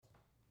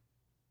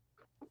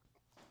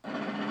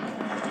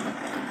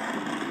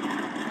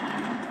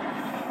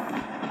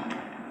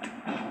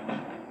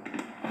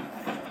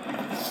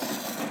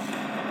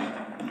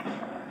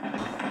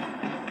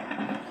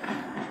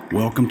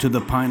Welcome to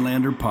the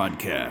Pinelander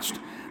Podcast,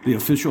 the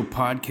official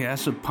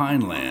podcast of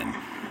Pineland,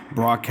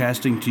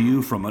 broadcasting to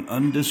you from an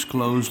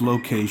undisclosed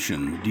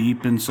location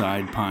deep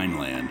inside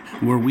Pineland,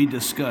 where we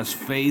discuss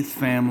faith,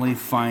 family,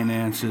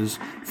 finances,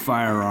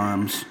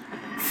 firearms,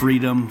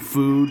 freedom,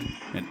 food,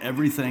 and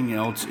everything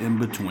else in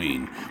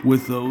between,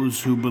 with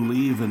those who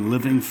believe in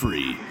living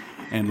free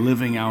and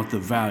living out the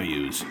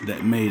values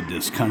that made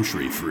this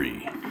country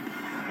free.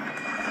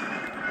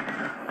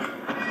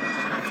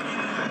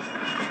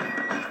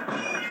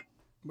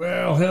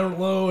 Well,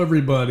 hello,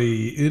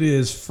 everybody. It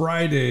is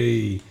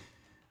Friday,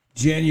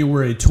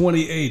 January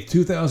 28th,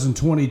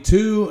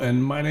 2022,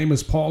 and my name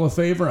is Paul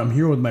LaFavor. I'm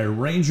here with my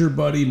Ranger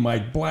buddy,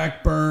 Mike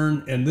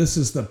Blackburn, and this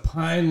is the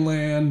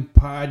Pineland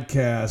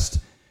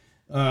Podcast,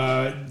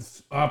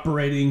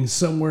 operating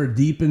somewhere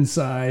deep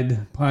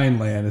inside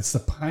Pineland. It's the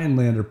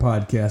Pinelander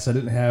Podcast. I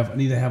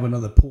need to have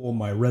another pull of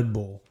my Red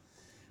Bull.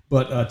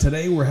 But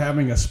today we're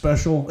having a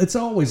special. It's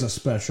always a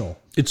special.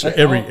 It's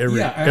every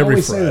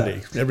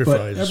Friday. Every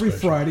Friday. Every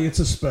Friday it's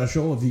a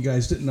special. If you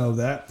guys didn't know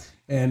that,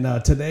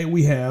 and today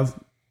we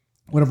have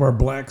one of our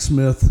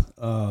blacksmith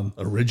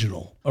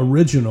original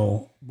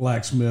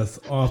blacksmith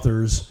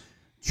authors,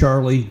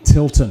 Charlie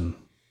Tilton.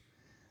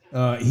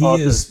 He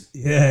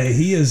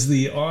is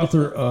the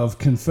author of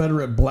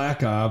Confederate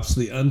Black Ops: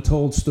 The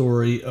Untold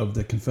Story of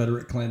the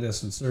Confederate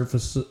Clandestine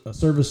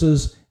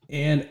Services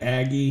and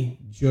Aggie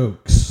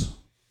Jokes.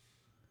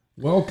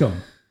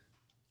 Welcome.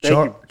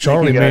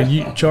 Charlie,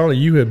 man, Charlie,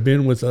 you have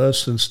been with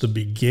us since the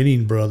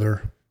beginning,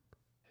 brother.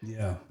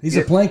 Yeah, he's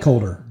a plank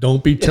holder.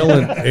 Don't be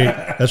telling. Hey,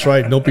 that's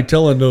right. Don't be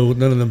telling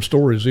none of them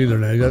stories either.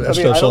 Now that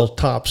stuff's all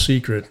top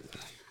secret.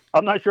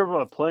 I'm not sure if I'm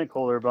a plank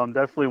holder, but I'm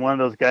definitely one of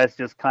those guys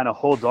just kind of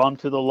holds on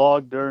to the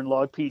log during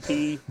log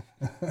PT.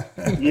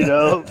 You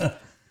know,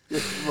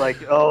 just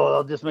like,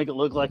 I'll just make it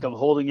look like I'm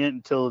holding it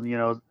until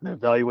the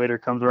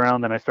evaluator comes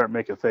around, then I start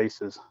making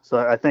faces. So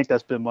I think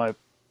that's been my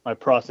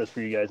process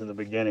for you guys in the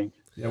beginning.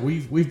 Yeah,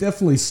 we've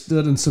definitely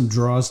stood in some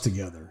draws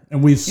together,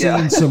 and we've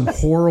seen some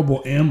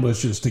horrible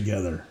ambushes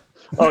together.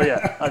 Oh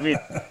yeah, I mean,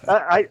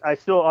 I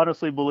still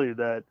honestly believe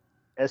that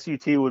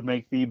SUT would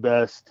make the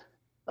best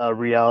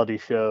reality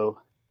show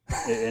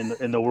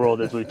in the world,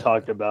 as we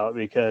talked about,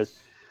 because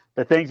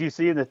the things you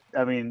see and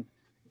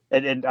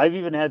I've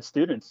even had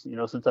students,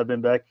 since I've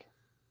been back,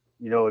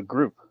 a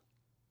group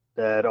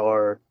that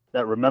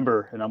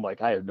remember, and I'm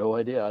like, I have no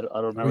idea, I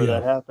don't remember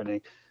that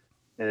happening.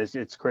 And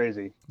it's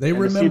crazy. They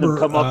remember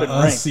come up in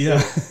us,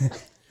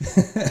 ranks,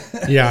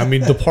 Yeah, I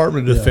mean,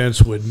 Department of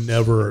Defense would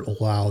never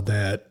allow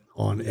that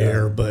on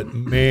air, but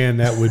man,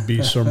 that would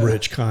be some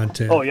rich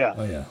content. Oh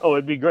yeah. Oh,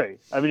 it'd be great.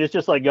 I mean, it's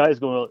just like guys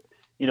going,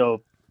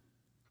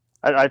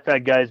 I've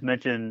had guys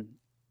mention,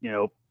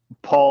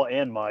 Paul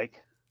and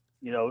Mike,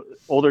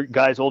 older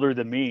guys older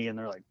than me, and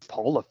they're like,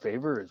 Paul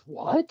LaFavor is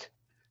what?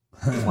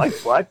 Mike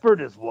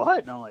Blackburn is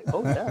what? And I'm like,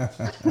 oh yeah.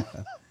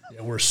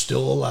 Yeah, we're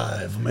still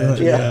alive,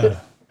 man. Yeah.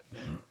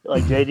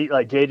 Like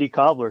JD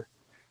Cobbler.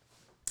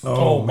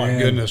 Oh my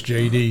goodness,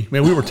 JD.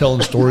 Man, we were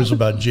telling stories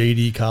about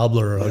JD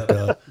Cobbler,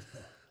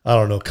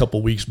 a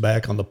couple weeks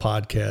back on the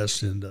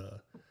podcast, and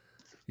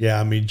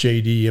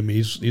JD.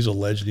 He's a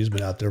legend. He's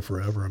been out there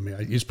forever. I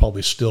mean, he's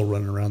probably still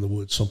running around the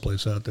woods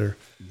someplace out there.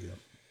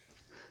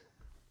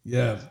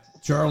 Yeah,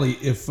 Charlie.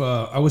 If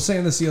I was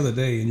saying this the other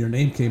day, and your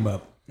name came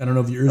up, I don't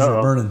know if your ears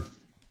are burning,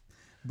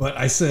 but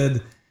I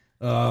said.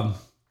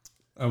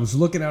 I was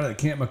looking out at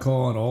Camp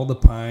McCall and all the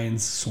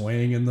pines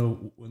swaying in the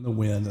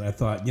wind, and I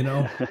thought,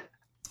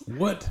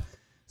 what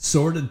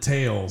sordid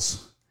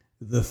tales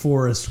the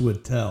forest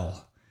would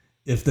tell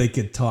if they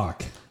could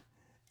talk.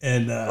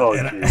 And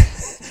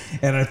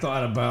I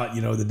thought about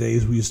the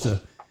days we used to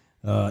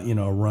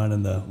run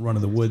in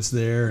the woods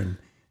there and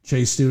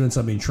train students,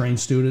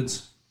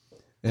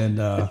 and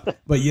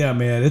but yeah,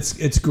 man,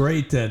 it's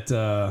great that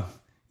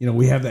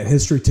we have that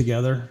history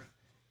together,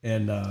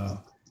 and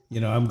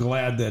I'm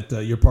glad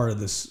that you're part of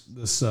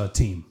this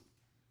team.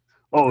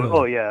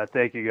 Oh yeah,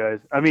 thank you guys.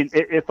 I mean,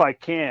 if I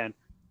can,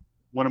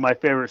 one of my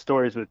favorite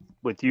stories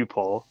with you,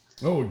 Paul.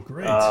 Oh,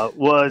 great. It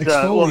was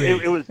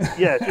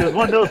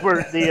one of those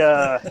where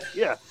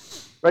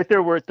right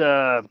there where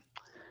the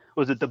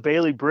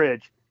Bailey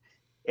Bridge,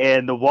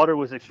 and the water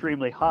was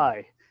extremely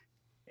high,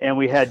 and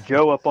we had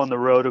Joe up on the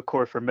road, of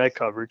course, for med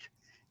coverage,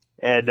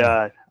 and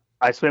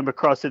I swam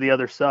across to the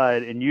other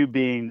side, and you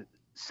being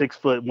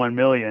 6'1"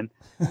 million,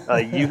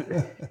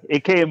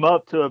 it came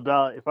up to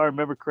about, if I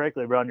remember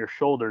correctly, around your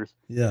shoulders.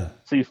 Yeah.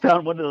 So you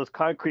found one of those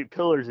concrete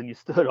pillars and you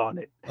stood on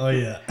it. Oh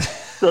yeah.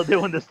 So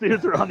then when the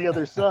students were on the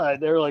other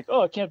side, they were like,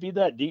 "Oh, it can't be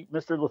that deep.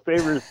 Mr.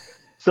 LaFavor is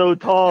so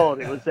tall."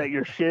 And it was at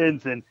your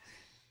shins, and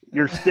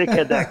your stick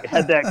had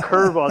that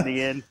curve on the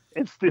end,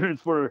 and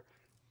students were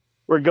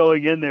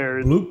going in there,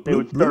 and they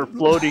would start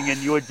floating, and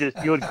you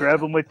would grab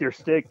them with your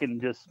stick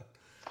and just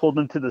pull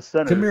them to the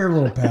center. Come here,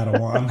 little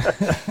Padawan.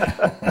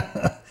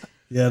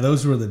 Yeah,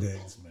 those were the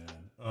days, man.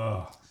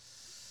 Oh,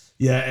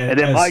 yeah. And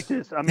then Mike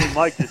just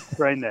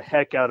trained the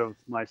heck out of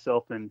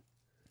myself and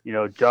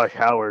Josh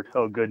Howard.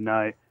 Oh, good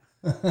night.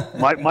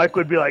 Mike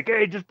would be like,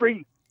 "Hey, just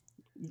bring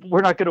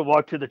we're not going to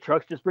walk to the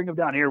trucks. Just bring them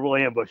down here. We'll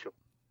ambush them.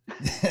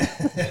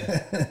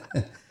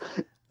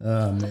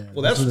 Oh man.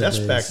 Well,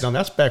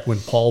 that's back when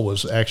Paul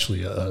was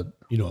actually a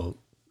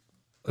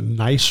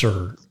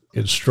nicer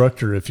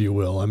instructor, if you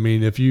will. I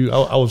mean,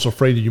 I was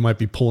afraid that you might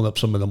be pulling up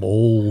some of them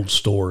old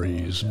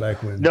stories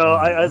back when. No,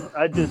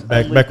 I just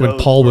back when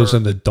Paul was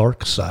in the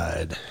dark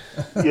side.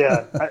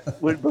 Yeah,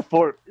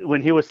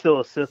 when he was still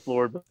a Sith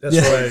Lord. That's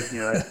right.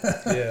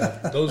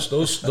 Yeah, those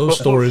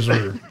stories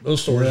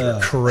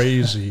are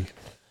crazy.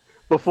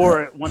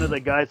 Before one of the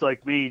guys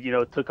like me,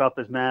 took off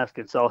his mask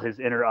and saw his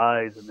inner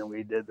eyes, and then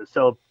we did the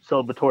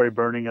celebratory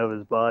burning of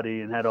his body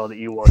and had all the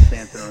Ewoks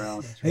dancing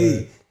around.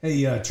 Hey,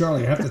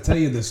 Charlie, I have to tell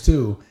you this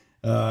too,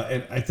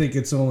 and I think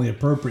it's only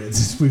appropriate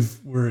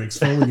since we're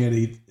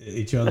exfoliating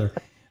each other.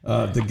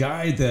 The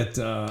guy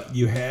that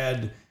you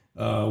had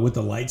with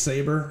the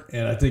lightsaber,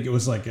 and I think it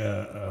was like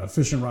a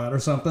fishing rod or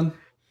something.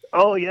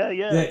 Oh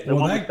yeah. The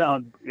one we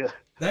found. Yeah.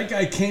 That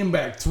guy came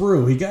back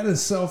through. He got his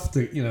stuff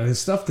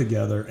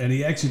together, and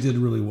he actually did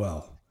really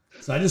well.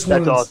 So I just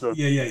wanted That's awesome.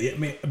 I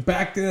mean,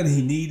 back then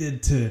he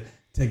needed to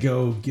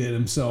go get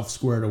himself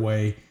squared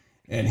away,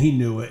 and he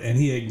knew it, and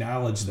he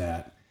acknowledged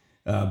that.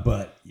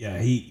 But yeah,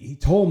 he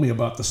told me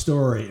about the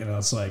story, and I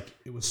was like,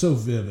 it was so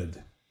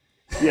vivid.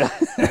 Yeah,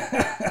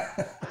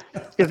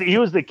 because he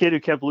was the kid who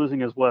kept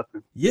losing his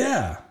weapon.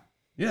 Yeah.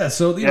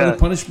 So the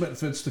punishment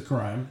fits the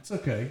crime. It's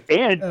okay.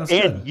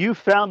 And you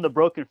found the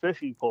broken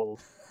fishing pole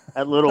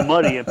at Little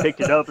Muddy and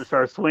picked it up and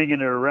started swinging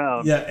it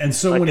around. Yeah, and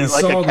so when he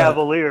saw a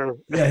cavalier.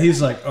 Yeah,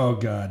 he's like, oh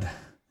God.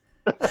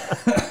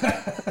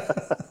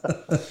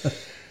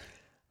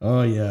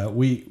 Oh yeah,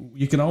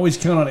 you can always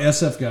count on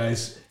SF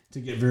guys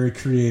to get very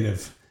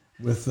creative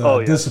with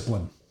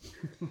discipline.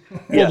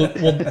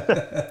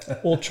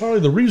 Well, Charlie,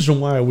 the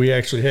reason why we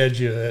actually had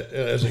you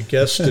as a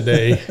guest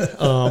today,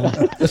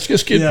 let's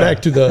get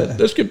back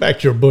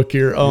to your book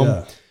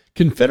here.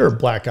 Confederate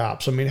Black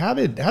Ops. I mean, how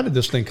did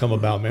this thing come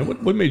about, man?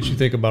 What made you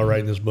think about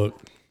writing this book?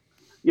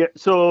 Yeah,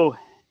 so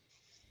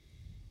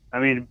I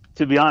mean,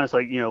 to be honest,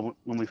 when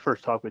we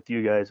first talked with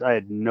you guys, I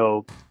had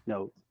who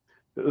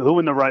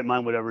in the right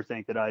mind would ever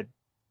think that I'd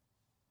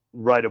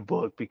write a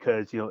book,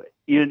 because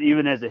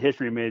even as a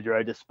history major,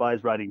 I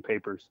despise writing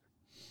papers.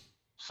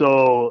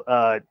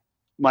 So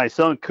my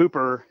son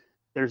Cooper,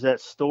 there's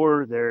that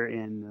store there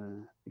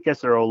in I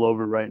guess they're all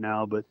over right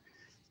now, but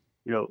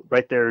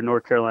right there in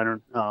North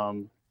Carolina,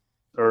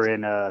 or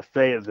in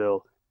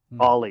Fayetteville,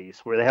 Ollie's,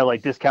 where they have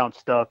like discount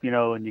stuff,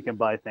 and you can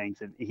buy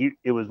things. And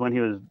it was when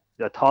he was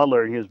a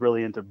toddler and he was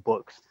really into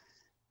books.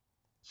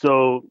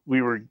 So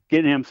we were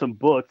getting him some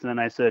books, and then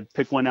I said,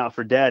 pick one out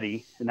for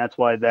Daddy, and that's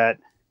why that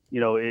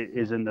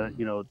is in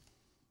the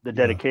the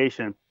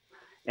dedication.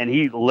 And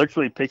he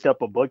literally picked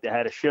up a book that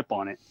had a ship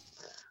on it.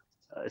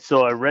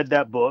 So I read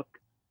that book,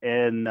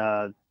 and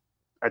I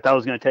thought it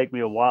was going to take me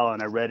a while,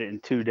 and I read it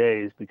in 2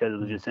 days because it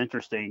was just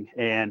interesting.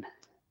 And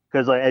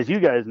because as you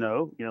guys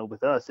know,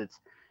 with us,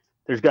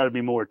 there's got to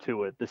be more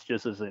to it. This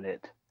just isn't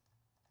it.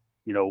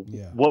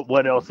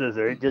 What else is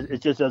there?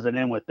 It just doesn't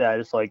end with that.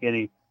 It's like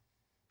any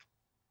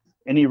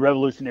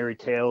revolutionary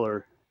tale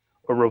or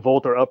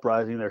revolt or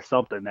uprising. There's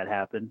something that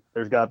happened.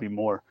 There's got to be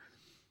more.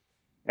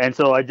 And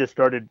so I just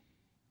started,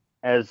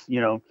 as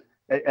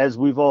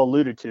we've all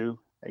alluded to,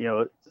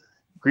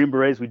 Green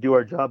Berets, we do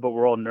our job, but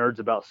we're all nerds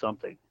about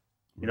something.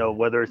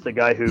 Whether it's the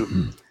guy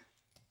who,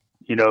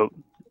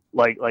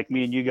 like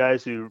me and you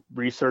guys, who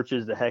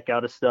researches the heck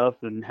out of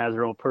stuff and has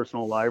their own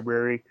personal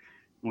library,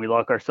 and we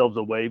lock ourselves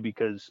away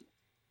because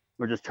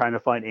we're just trying to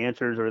find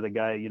answers, or the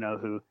guy,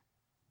 who,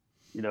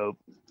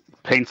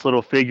 paints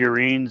little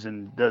figurines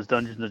and does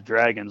Dungeons and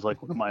Dragons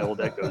like one of my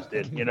old Echoes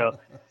did.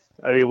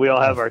 I mean, we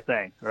all have our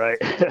thing, right?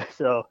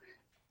 So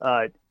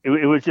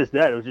it was just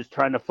that. It was just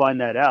trying to find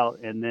that out,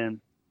 and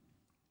then,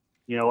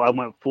 I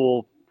went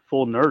full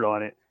nerd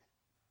on it,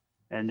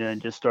 and then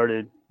just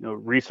started,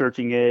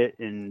 researching it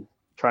and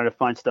trying to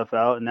find stuff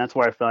out. And that's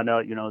where I found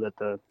out,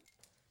 that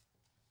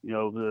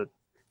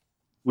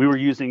we were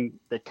using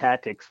the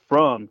tactics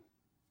from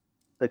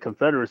the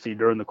Confederacy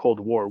during the Cold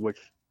War, which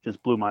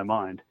just blew my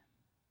mind.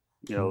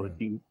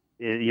 And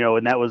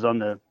that was on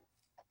the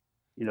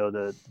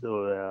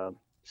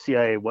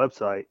CIA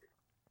website,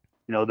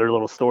 their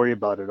little story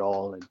about it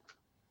all,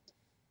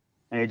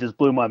 and it just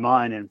blew my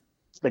mind. And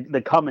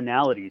the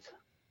commonalities,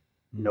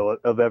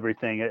 of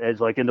everything, as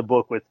like in the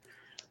book with,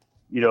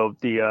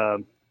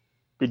 the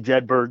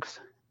Jedburghs,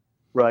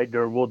 right,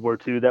 during World War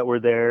II that were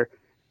there.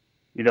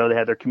 They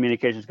had their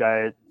communications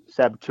guy,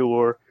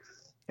 saboteur,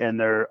 and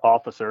their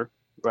officer,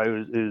 right,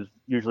 who's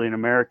usually an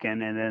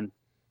American,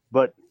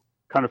 but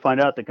kind of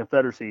find out the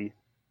Confederacy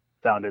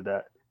founded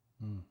that,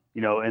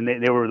 and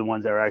they were the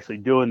ones that were actually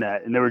doing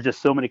that. And there were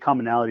just so many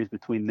commonalities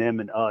between them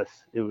and us.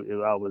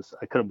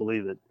 I couldn't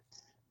believe it.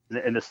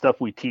 And the stuff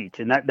we teach.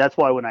 And that's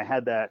why when I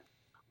had that,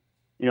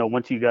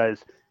 once you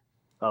guys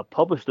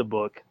published the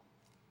book,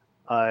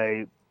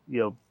 I,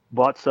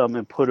 bought some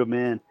and put them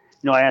in.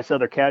 I asked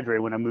other cadre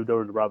when I moved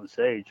over to Robin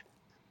Sage,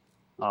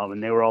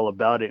 and they were all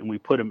about it. And we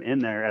put them in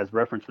there as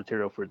reference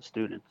material for the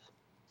students.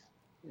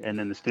 and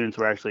then the students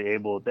were actually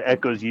able. The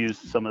Echoes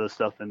used some of the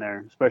stuff in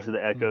there, especially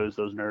the Echoes,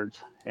 those nerds,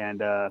 and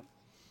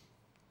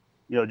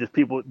just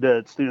people.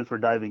 The students were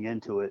diving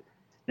into it.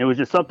 And it was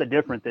just something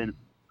different than,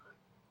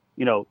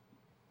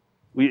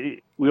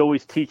 we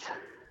always teach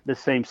the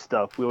same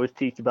stuff. We always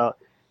teach about,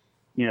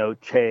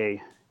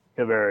 Che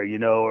Guevara,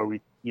 or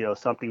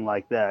something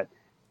like that.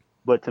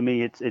 But to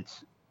me,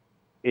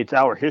 it's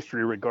our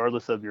history,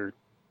 regardless of your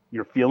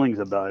feelings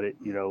about it.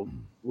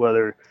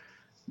 Whether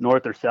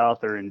North or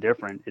South or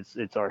indifferent,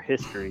 it's our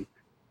history,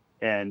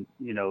 and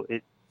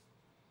it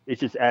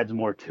just adds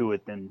more to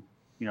it than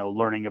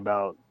learning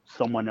about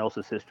someone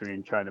else's history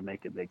and trying to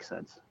make it make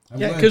sense.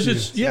 Because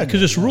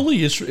it's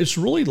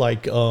really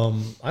like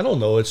I don't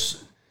know.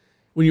 It's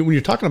when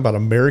you're talking about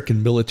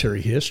American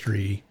military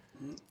history,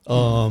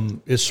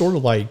 it's sort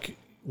of like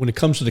when it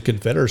comes to the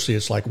Confederacy,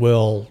 it's like,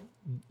 well,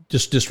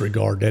 just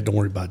disregard that. Don't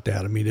worry about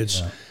that. I mean, it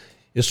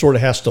sort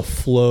of has to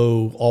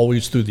flow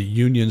always through the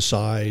Union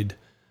side,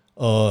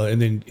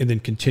 and then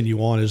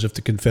continue on as if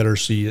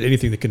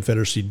anything the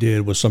Confederacy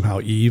did was somehow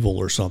evil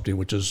or something,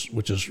 which is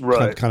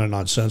right. kind of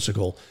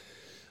nonsensical.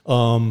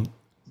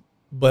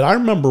 But I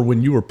remember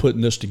when you were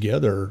putting this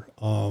together,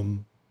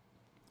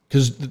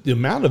 because the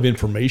amount of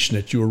information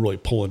that you were really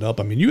pulling up,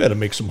 I mean, you had to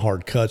make some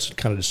hard cuts and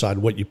kind of decide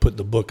what you put in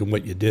the book and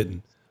what you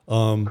didn't.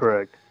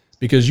 Correct.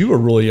 Because you were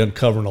really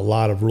uncovering a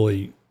lot of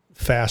really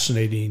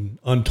fascinating,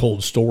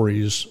 untold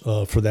stories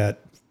for that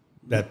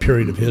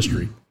period of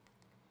history.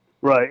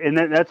 Right, and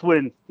that's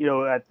when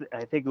I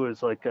think it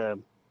was like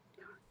and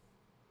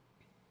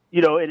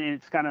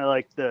it's kind of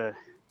like the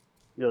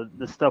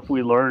the stuff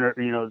we learn,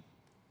 or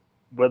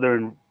whether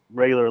in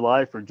regular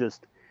life or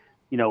just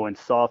in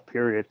soft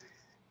period.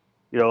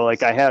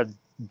 Like I had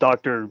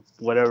Dr.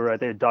 whatever, I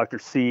think Dr.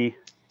 C,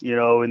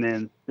 and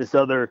then this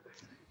other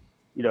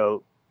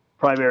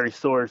primary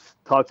source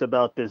talks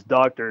about this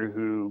doctor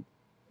who,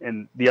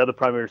 and the other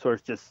primary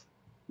source just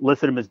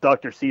listed him as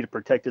Dr. C to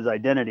protect his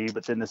identity,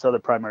 but then this other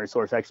primary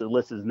source actually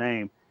lists his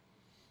name,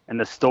 and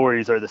the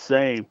stories are the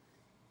same,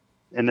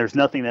 and there's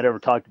nothing that ever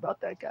talked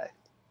about that guy,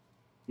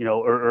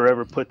 or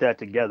ever put that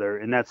together.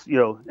 And that's,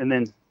 and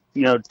then,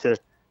 to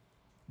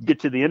get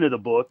to the end of the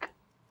book,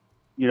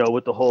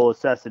 with the whole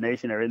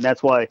assassination area, and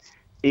that's why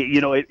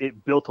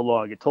it built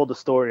along. It told the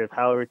story of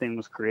how everything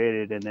was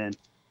created, and then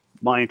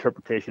my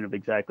interpretation of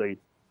exactly,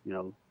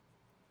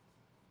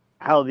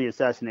 how the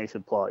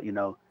assassination plot,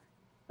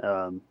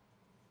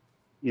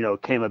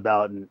 came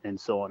about, and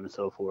so on and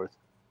so forth,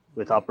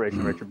 with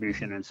Operation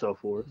Retribution and so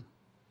forth.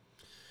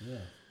 Yeah.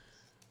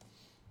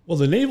 Well,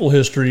 the naval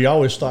history, I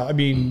always thought, I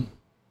mean,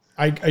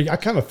 I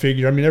kind of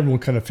figure, I mean, everyone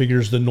kind of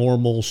figures the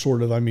normal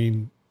sort of, I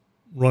mean,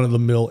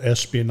 run-of-the-mill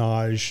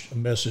espionage,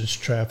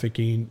 message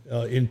trafficking,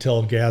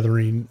 intel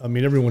gathering. I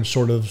mean, everyone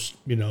sort of,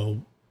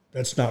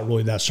 that's not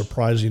really that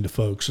surprising to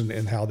folks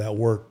and how that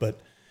worked.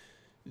 But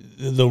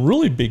the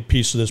really big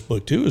piece of this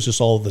book, too, is just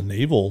all of the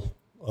naval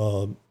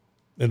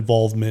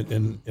involvement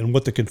and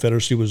what the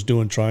Confederacy was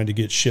doing, trying to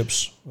get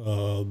ships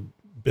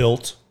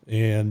built,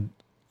 and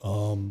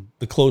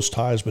the close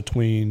ties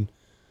between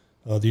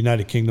the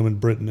United Kingdom and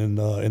Britain and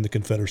the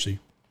Confederacy.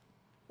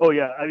 Oh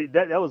yeah, I mean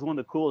that was one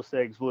of the coolest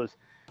things was,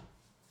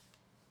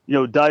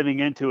 diving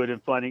into it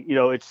and finding,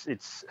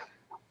 it's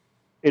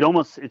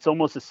almost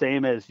the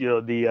same as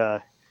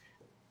the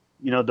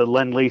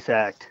Lend-Lease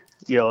Act,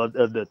 of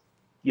the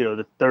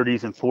the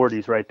 30s and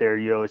 40s right there,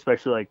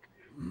 especially like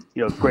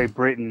Great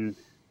Britain,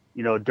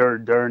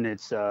 during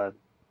its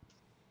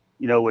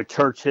with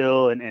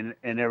Churchill and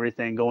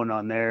everything going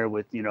on there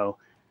with the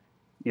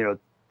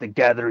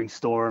gathering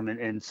storm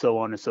and so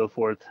on and so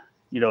forth,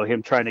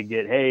 him trying to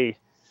get, hey,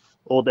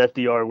 old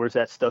FDR, where's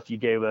that stuff you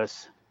gave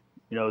us,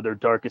 their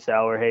darkest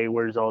hour, hey,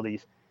 where's all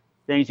these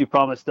things you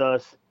promised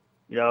us,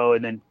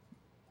 and then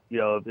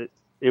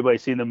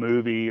everybody's seen the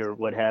movie or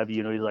what have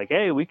you, he's like,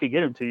 hey, we could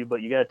get them to you,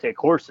 but you got to take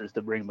horses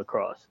to bring them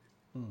across.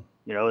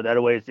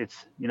 That way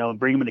it's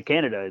bring them into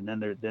Canada, and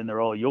then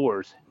they're all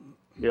yours.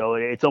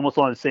 It's almost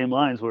along the same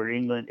lines where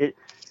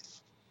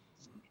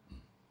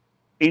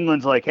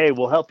England's like, hey,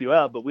 we'll help you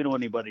out, but we don't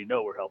want anybody to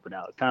know we're helping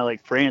out. Kind of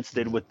like France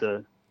did with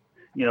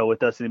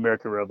with us in the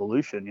American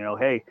Revolution.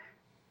 Hey,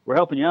 we're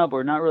helping you out, but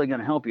we're not really going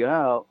to help you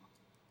out.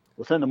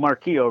 We'll send the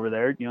Marquis over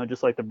there,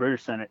 just like the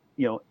British Senate,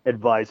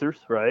 advisors,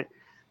 right?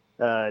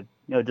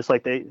 Just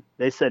like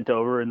they sent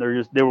over, and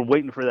they were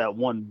waiting for that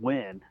one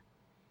win,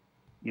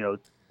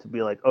 to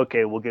be like,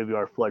 okay, we'll give you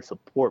our flood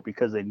support,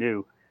 because they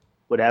knew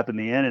what happened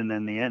in the end, and then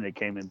in the end it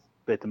came and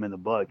bit them in the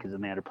butt, because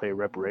then they had to pay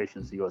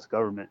reparations to the U.S.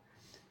 government.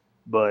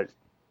 But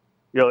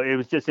it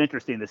was just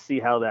interesting to see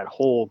how that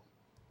whole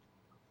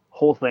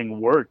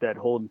thing worked, that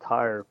whole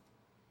entire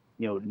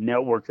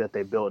network that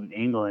they built in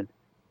England,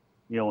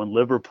 in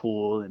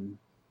Liverpool, and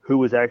who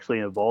was actually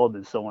involved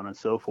and so on and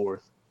so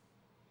forth,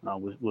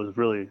 was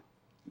really,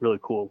 really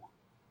cool.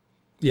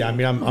 Yeah, I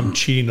mean, I'm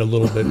cheating a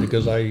little bit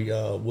because I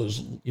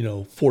was,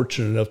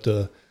 fortunate enough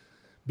to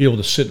be able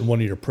to sit in one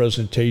of your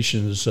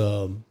presentations,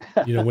 when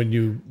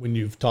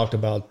you've talked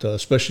about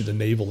especially the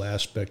naval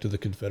aspect of the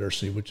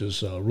Confederacy, which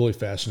is really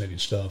fascinating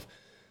stuff.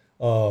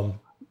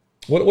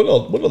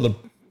 What other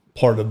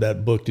part of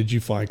that book did you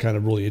find kind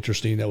of really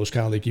interesting that was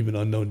kind of like even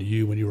unknown to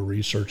you when you were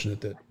researching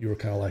it, that you were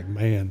kind of like,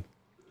 man?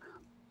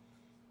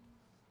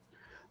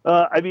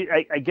 I mean,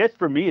 I guess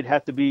for me, it'd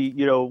have to be,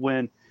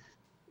 when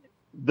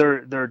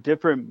there are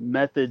different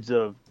methods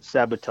of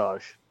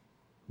sabotage,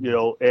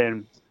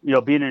 and,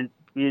 being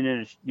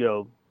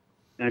an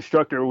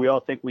instructor, we all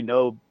think we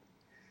know,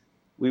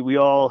 we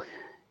all,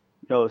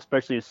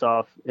 especially as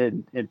soft,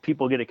 and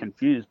people get it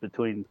confused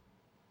between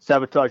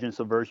sabotage and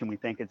subversion. We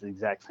think it's the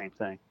exact same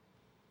thing,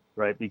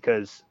 right?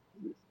 Because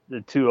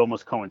the two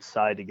almost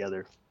coincide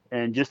together.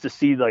 And just to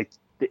see like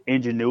the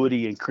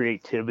ingenuity and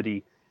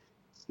creativity,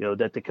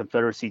 that the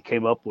Confederacy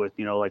came up with,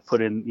 like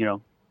put in,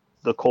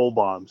 the coal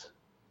bombs,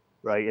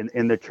 right,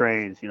 in the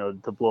trains,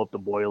 to blow up the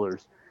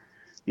boilers,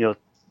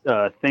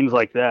 things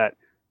like that.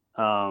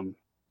 It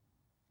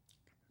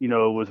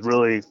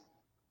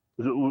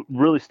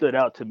really stood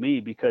out to me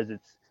because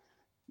it's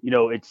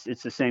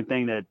the same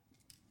thing that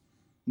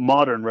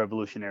modern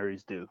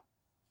revolutionaries do.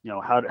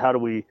 How do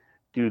we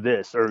do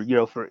this? Or,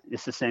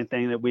 it's the same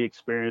thing that we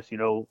experienced,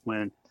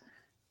 when,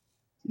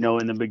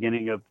 in the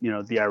beginning of,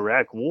 the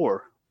Iraq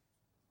War,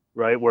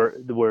 right, where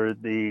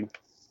the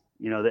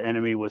the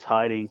enemy was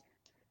hiding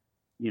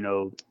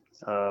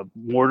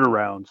mortar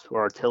rounds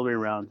or artillery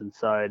rounds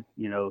inside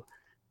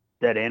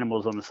dead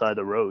animals on the side of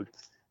the road.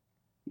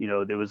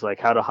 There was like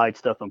how to hide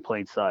stuff in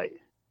plain sight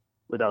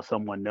without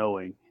someone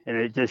knowing, and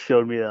it just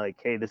showed me like,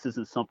 hey, this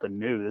isn't something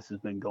new. This has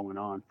been going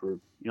on for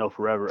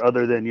forever,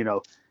 other than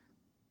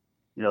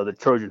the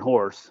Trojan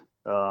horse,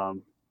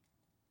 that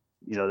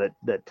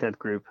 10th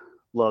group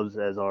loves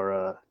as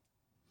our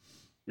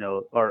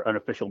our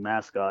unofficial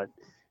mascot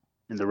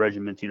in the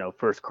regiment's,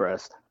 first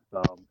crest.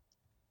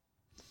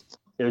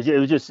 It was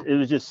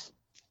just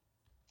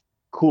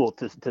cool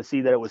to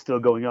see that it was still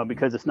going on,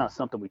 because it's not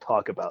something we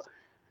talk about,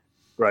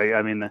 right?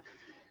 I mean,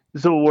 the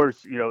Civil War,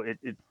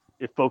 it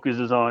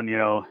focuses on,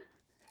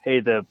 hey,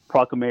 the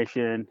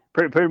proclamation,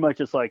 pretty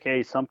much it's like,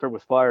 hey, Sumter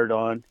was fired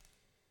on,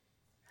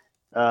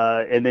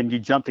 and then you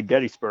jump to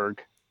Gettysburg,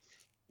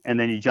 and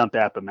then you jump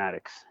to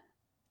Appomattox,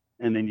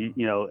 and then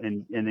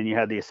and then you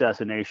have the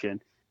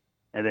assassination,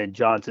 and then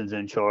Johnson's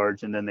in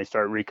charge, and then they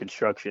start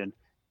Reconstruction,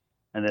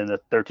 and then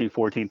the 13th,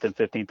 14th, and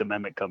 15th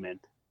Amendment come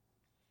in,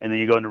 and then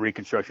you go into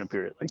Reconstruction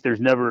period. Like there's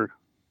never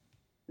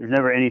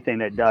anything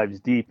that dives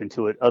deep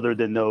into it other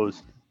than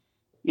those,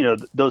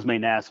 those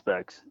main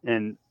aspects.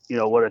 And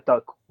what I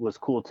thought was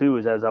cool too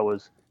is as I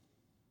was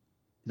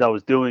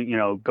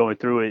doing, going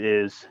through it,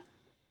 is,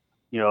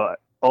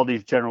 all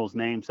these generals'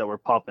 names that were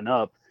popping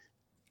up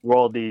were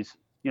all these,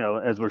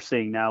 as we're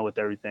seeing now with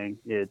everything,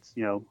 it's,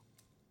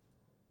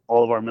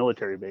 all of our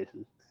military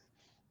bases,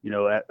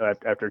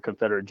 after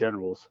Confederate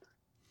generals.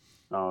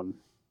 And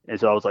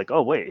so I was like,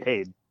 oh, wait,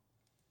 hey,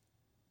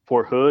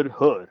 Fort Hood.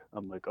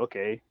 I'm like,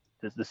 okay,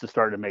 this is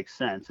starting to make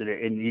sense.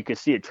 And you can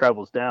see it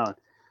travels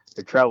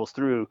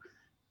through,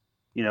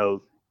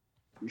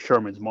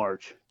 Sherman's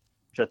march,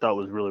 which I thought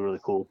was really, really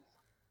cool.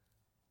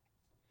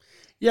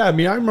 Yeah, I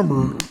mean, I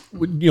remember,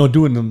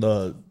 doing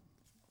the,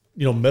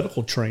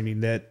 medical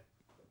training that,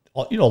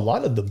 a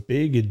lot of the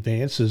big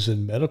advances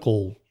in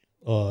medical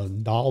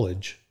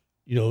knowledge,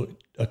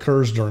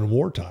 occurs during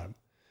wartime,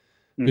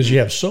 because you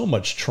have so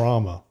much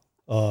trauma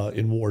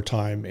in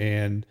wartime.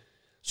 And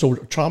so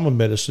trauma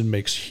medicine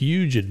makes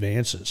huge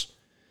advances.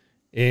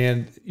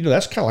 And,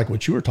 that's kind of like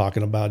what you were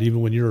talking about,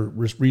 even when you're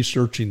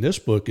researching this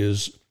book,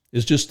 is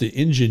just the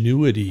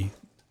ingenuity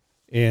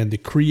and the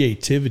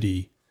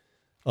creativity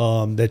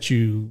that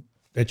you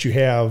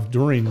have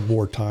during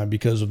wartime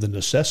because of the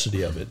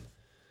necessity of it,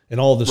 and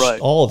all this, right,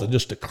 all of the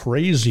just the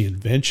crazy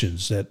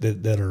inventions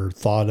that are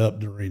thought up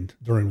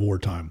during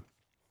wartime,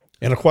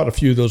 and quite a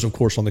few of those, of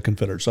course, on the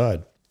Confederate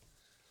side.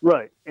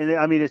 Right, and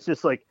I mean, it's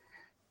just like,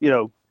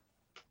 I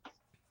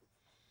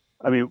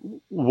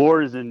mean,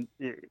 war is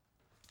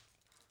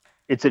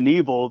it's an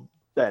evil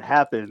that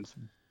happens,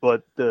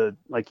 but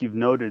like you've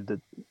noted,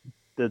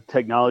 the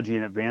technology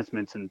and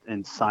advancements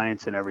in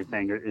science and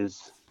everything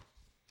is,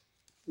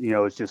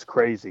 it's just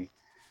crazy.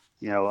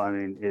 I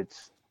mean,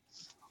 it's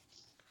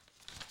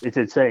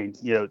insane,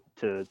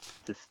 to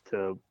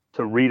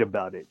read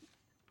about it,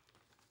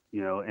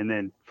 and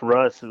then for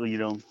us,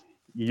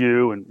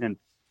 you and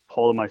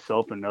Paul and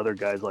myself and other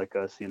guys like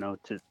us,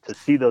 to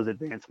see those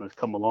advancements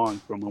come along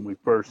from when we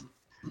first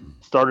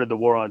started the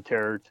war on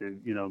terror to,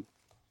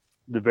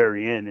 the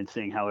very end, and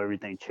seeing how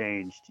everything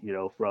changed,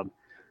 from,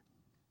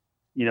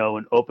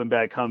 an open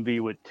back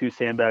Humvee with 2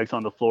 sandbags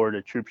on the floor and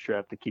a troop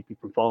strap to keep you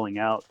from falling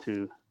out,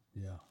 to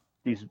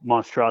these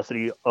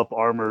monstrosity up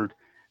armored,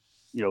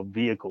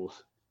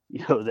 vehicles,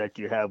 that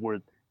you have where,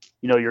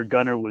 your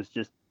gunner was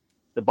just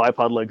the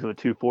bipod legs of a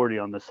 240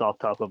 on the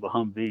soft top of a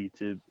Humvee,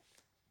 to,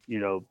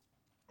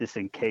 this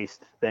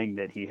encased thing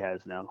that he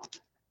has now.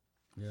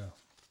 Yeah.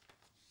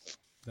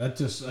 I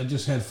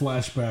just had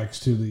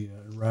flashbacks to the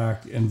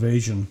Iraq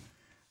invasion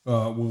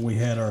when we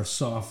had our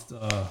soft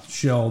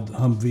shelled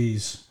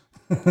Humvees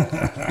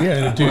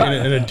Yeah,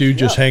 and a dude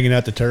just hanging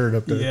out the turret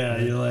up there. Yeah,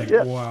 you're like,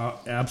 wow,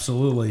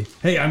 absolutely.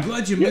 Hey, I'm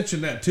glad you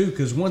mentioned that too,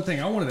 because one thing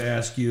I wanted to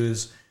ask you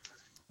is,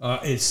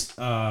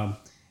 and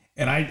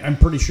I'm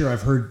pretty sure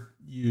I've heard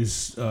you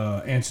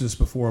answer this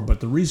before, but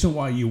the reason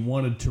why you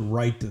wanted to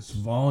write this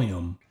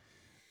volume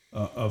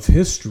of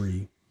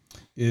history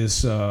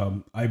is,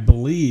 I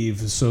believe,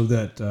 so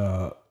that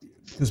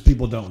because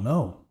people don't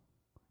know,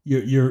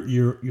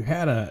 you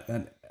had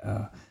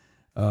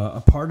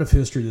a part of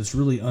history that's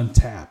really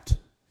untapped,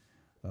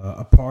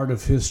 a part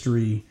of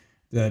history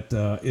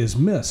that is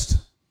missed,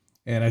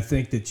 and I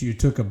think that you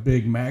took a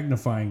big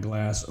magnifying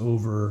glass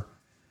over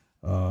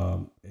a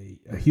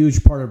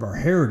huge part of our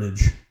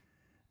heritage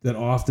that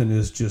often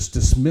is just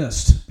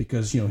dismissed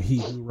because he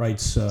who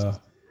writes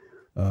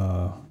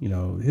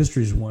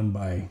history is won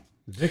by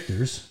the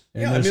victors,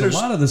 and there's a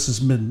lot of this has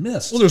been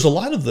missed. Well, there's a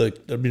lot of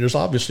there's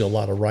obviously a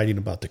lot of writing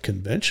about the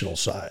conventional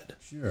side,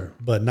 sure,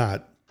 but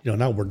not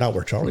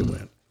where Charlie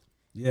went.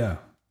 Yeah.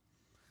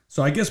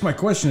 So I guess my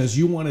question is,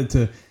 you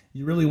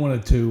really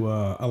wanted to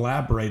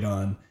elaborate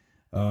on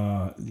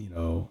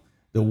the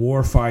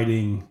war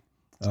fighting.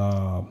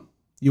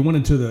 You went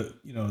into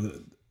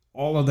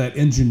all of that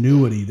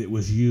ingenuity that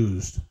was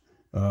used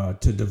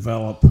to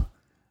develop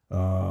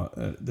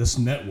this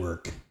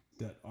network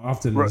that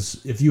often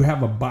is, if you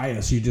have a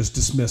bias, you just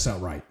dismiss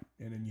outright,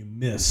 and then you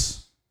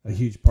miss a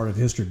huge part of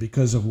history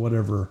because of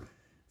whatever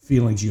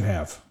feelings you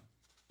have.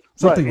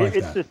 Something like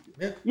that.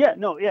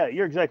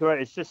 You're exactly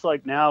right. It's just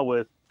like now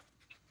with,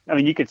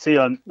 you could see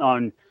on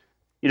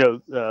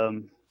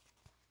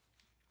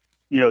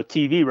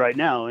TV right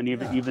now, and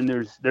even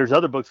there's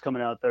other books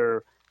coming out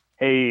there.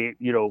 Hey,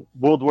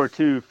 World War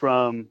II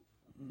from,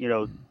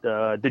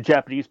 the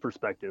Japanese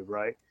perspective,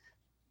 right?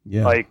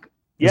 Yeah.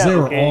 They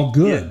were all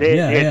good. They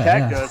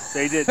attacked us.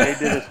 They did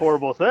this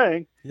horrible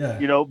thing.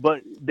 Yeah.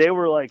 But they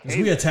were like,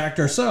 hey, we attacked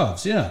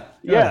ourselves. Yeah.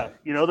 Yeah.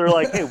 They're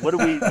like, hey, what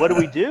do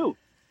we do?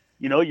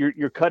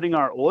 You're cutting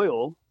our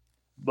oil,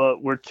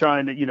 but we're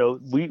trying to,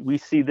 we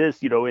see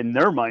this, in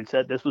their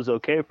mindset, this was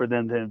okay for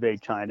them to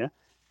invade China.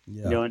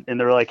 Yeah. And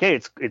they're like, hey,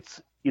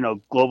 it's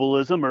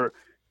globalism or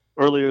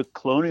earlier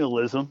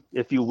colonialism,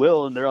 if you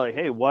will. And they're like,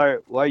 hey, why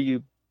are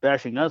you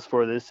bashing us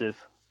for this? If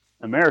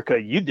America,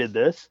 you did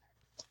this,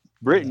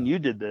 Britain, you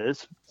did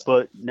this,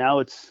 but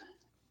now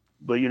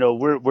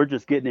we're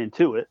just getting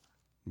into it.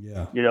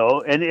 Yeah.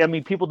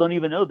 And people don't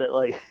even know that,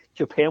 like,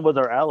 Japan was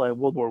our ally in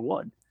World War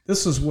One.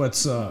 This is what's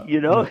so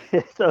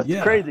it's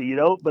crazy,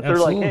 but they're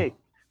like, hey,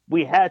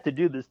 we had to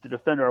do this to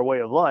defend our way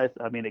of life.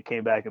 It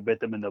came back and bit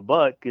them in the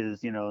butt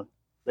because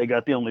they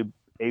got the only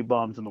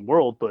A-bombs in the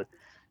world, but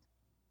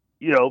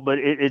but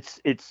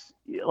it's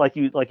like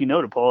you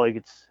noted, Paul, like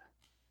it's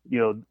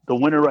the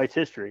winner writes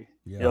history.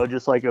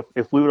 Just like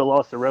if we would have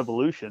lost the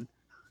revolution,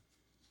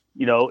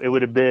 it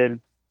would have been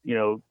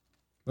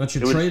bunch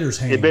of traitors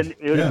hanged. It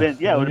would have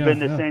been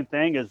the same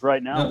thing as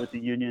right now with the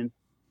Union.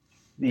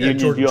 The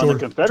Union view on the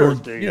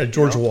Confederacy.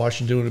 George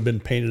Washington would have been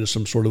painted as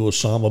some sort of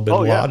Osama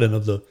bin Laden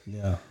of the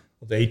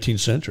 18th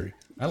century.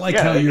 I like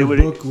how your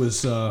book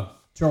was,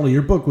 Charlie.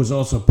 Your book was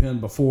also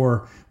penned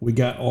before we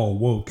got all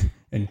woke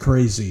and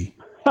crazy,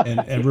 and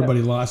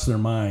everybody lost their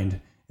mind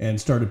and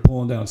started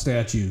pulling down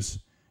statues.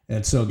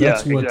 And so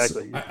that's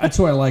that's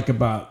what I like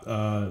about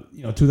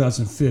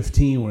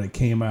 2015 when it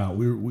came out.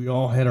 We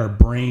all had our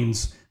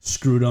brains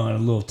screwed on a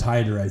little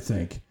tighter, I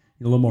think.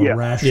 A little more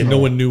rational. Yeah, no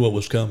one knew what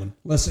was coming.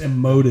 Less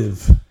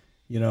emotive,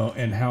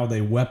 and how they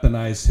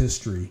weaponized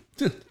history.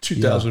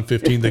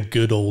 2015, the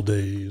good old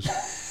days.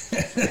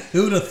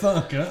 Who'd have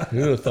thunk, huh?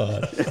 Who'd have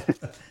thought?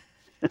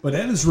 But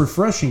that is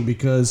refreshing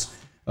because,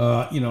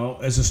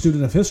 as a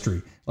student of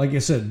history, like I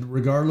said,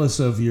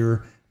 regardless of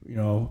your,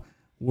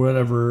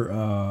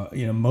 whatever,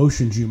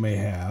 emotions you may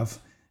have,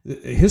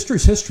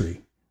 history's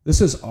history.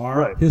 This is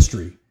our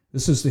history.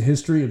 This is the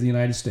history of the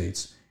United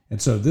States.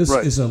 And so this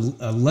is a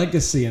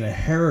legacy and a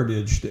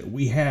heritage that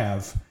we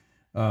have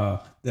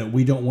that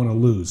we don't want to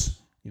lose,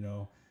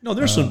 No,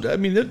 there's some.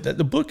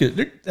 The book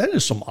that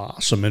is some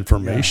awesome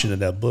information in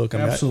that book.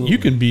 Absolutely. You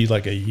can be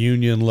like a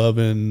Union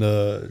loving,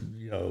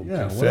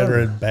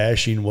 Confederate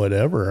bashing,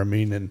 whatever.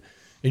 And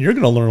you're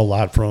going to learn a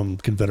lot from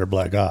Confederate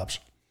Black Ops.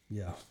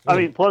 Yeah.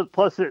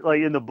 Plus,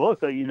 like in the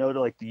book,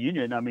 like the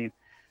Union.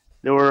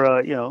 There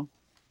were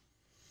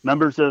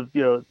members of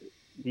the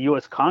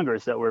U.S.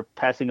 Congress that were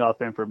passing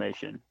off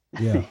information.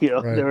 Yeah.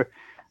 There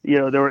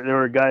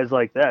were guys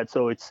like that.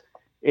 So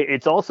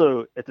it's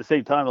also at the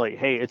same time like,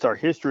 hey, it's our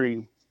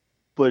history,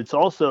 but it's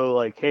also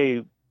like,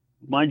 hey,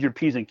 mind your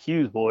P's and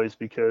Q's, boys,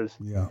 because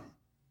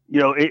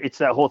it's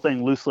that whole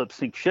thing, loose lips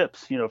sink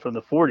ships, from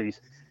the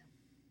 40s.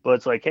 But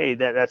it's like, hey,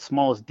 that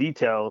smallest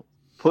detail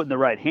put in the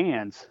right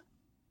hands,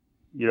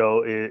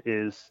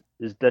 is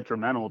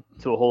detrimental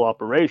to a whole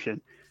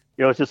operation.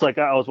 It's just like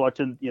I was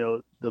watching,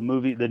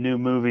 the new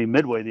movie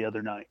Midway the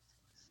other night,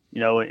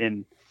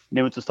 and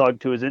Nimitz was talking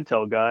to his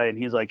intel guy, and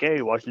he's like,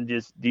 hey,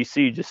 Washington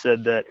D.C. just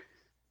said that,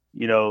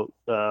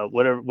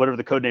 whatever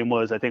the code name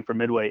was, I think for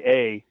Midway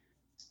A,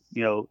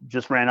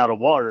 just ran out of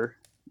water,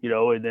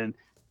 and then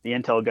the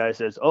intel guy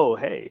says, oh,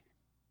 hey,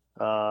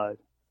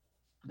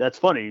 that's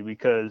funny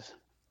because,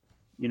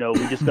 we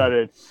just got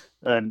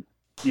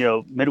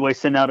Midway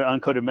sent out an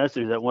uncoded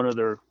message that one of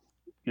their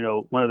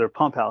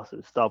pump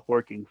houses stopped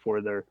working for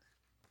their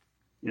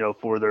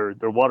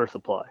water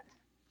supply,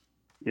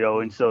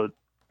 and so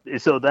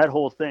that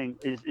whole thing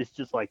is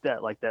just like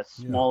that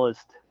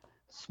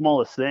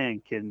smallest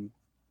thing can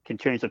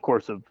change the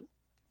course of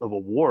a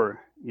war,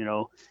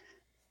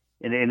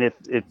 and if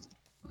the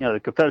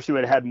Confederacy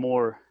would have had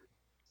more,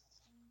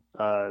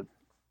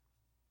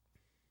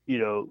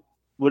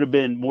 would have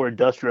been more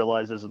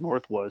industrialized as the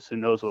North was, who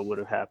knows what would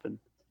have happened.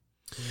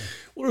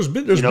 Well,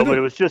 but it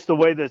was just the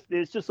way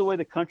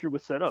the country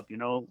was set up,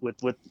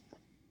 with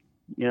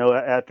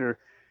after,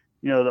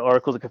 the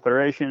Articles of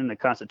Confederation, the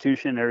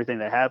Constitution, everything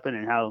that happened,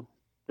 and how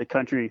the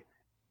country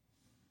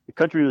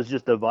was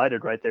just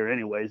divided right there.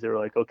 Anyways, they were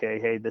like, okay,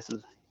 hey,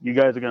 you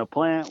guys are going to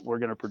plant, we're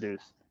going to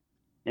produce,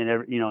 and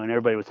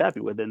everybody was happy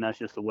with it, and that's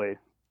just the way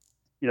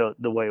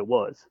it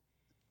was.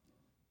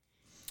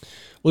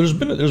 Well,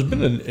 there's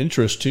been an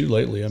interest too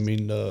lately. I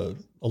mean, a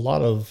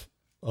lot of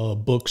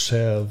books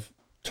have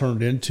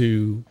turned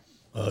into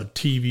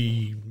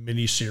TV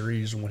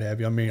miniseries and what have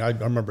you. I mean, I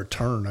remember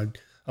Turn. I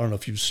don't know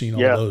if you've seen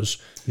all those.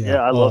 Yeah,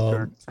 I love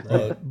Turn.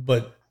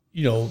 But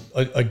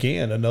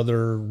again,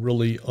 another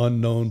really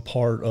unknown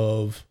part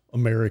of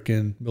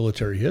American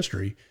military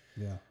history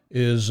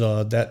is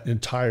that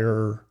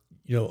entire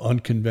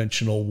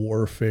unconventional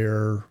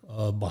warfare,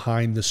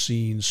 behind the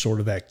scenes sort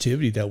of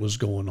activity that was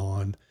going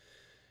on.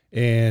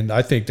 And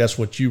I think that's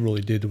what you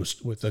really did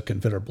with the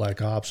Confederate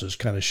Black Ops, is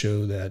kind of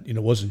show that, it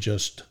wasn't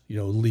just,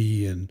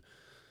 Lee and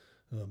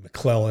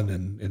McClellan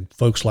and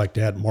folks like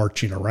that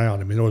marching around.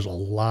 I mean, there was a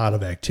lot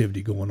of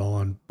activity going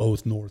on,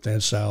 both North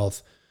and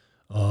South,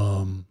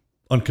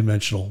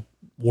 unconventional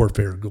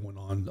warfare going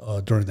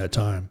on during that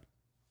time.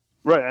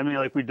 Right. I mean,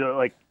 like we do,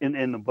 like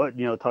in the book,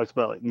 it talks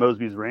about like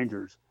Mosby's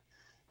Rangers,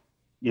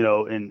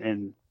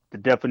 and the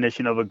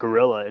definition of a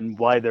guerrilla and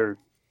why they're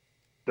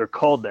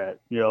called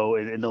that,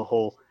 and the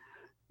whole,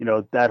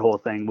 that whole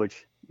thing,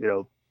 which,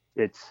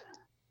 it's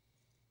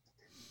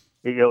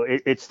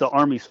the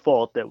Army's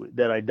fault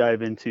that I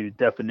dive into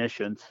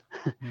definitions,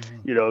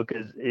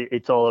 because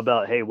it's all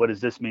about, hey, what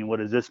does this mean? What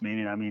does this mean?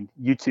 And I mean,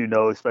 you two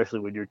know, especially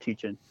when you're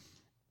teaching,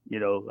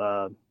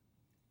 warn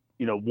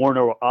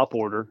or op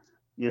order,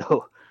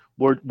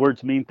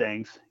 words mean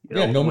things.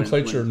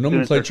 Nomenclature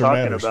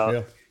matters.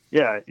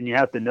 Yeah, and you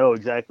have to know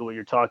exactly what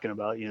you're talking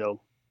about.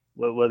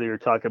 Whether you're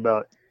talking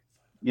about,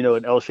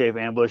 an L-shaped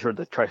ambush or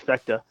the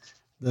trifecta.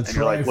 And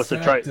you're like, what's the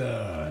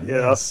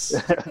yes.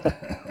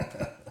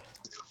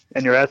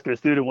 And you're asking a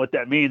student what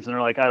that means, and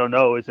they're like, I don't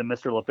know. It's in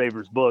Mr.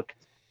 Lefebvre's book.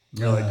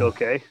 You're like,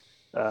 okay,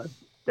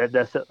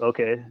 that's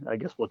okay. I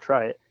guess we'll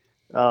try it.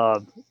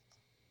 So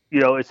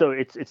it's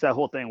that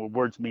whole thing where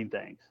words mean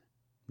things.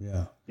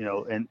 Yeah.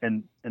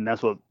 And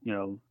that's what,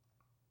 want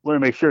to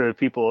make sure that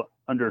people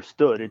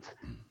understood. It's,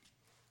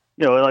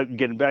 like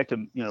getting back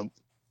to,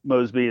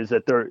 Mosby, is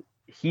that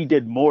he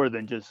did more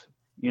than just,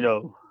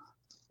 go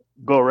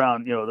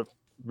around, the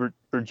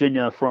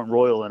Virginia Front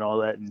Royal and all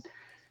that and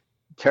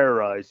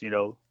terrorize.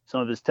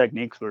 Some of his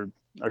techniques are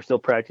still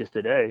practiced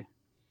today,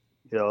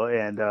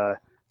 and and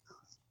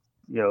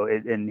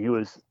he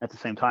was at the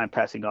same time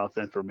passing off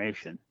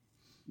information,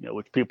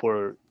 which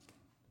people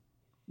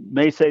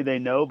may say they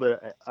know,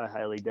 but I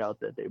highly doubt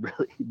that they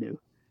really knew.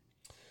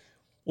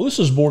 Well, this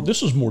is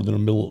more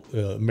than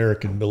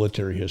American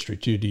military history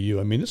too. To you,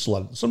 I mean,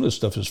 some of this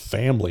stuff is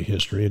family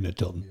history, isn't it,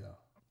 Tilton? Yeah.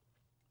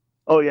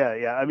 Oh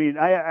yeah. I mean,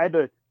 I had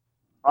to.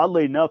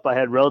 Oddly enough, I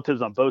had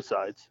relatives on both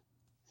sides.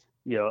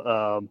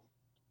 I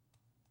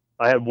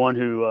had one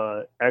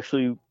who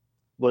actually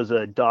was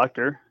a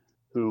doctor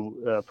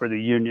who for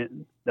the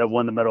Union that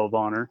won the Medal of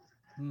Honor.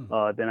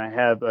 Then I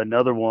have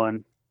another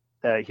one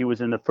that he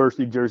was in the 1st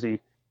New Jersey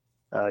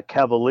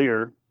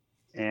Cavalier,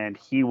 and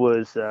he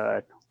was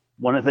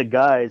one of the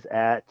guys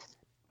at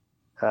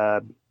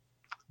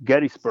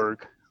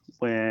Gettysburg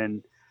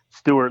when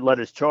Stuart led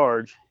his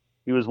charge.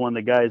 He was one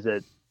of the guys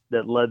that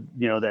led,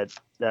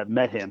 that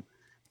met him.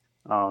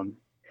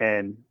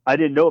 And I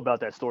didn't know about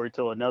that story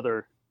till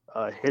another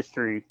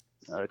history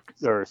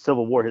or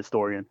Civil War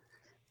historian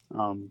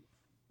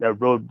that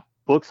wrote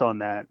books on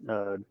that.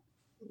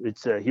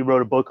 He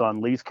wrote a book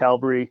on Lee's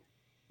cavalry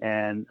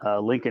and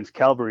Lincoln's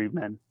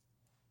cavalrymen.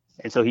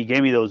 And so he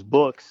gave me those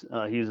books.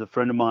 He was a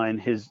friend of mine,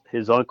 his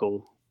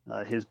uncle,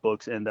 his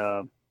books. And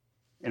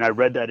I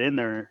read that in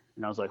there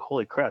and I was like,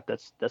 holy crap,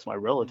 that's my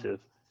relative.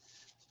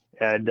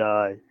 And,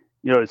 to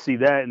see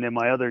that. And then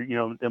my other,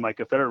 then my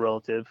Confederate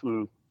relative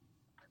who,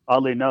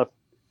 oddly enough,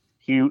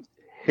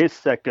 his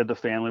sect of the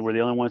family were the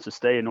only ones to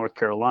stay in North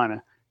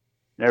Carolina,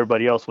 and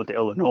everybody else went to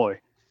Illinois.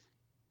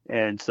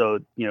 And so,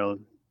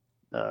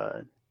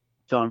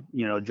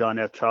 John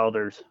F.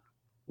 Childers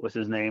was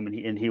his name,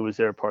 and he was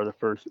there part of the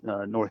first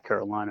North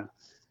Carolina,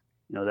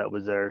 that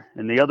was there.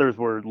 And the others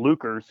were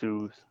Lucers,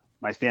 who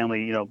my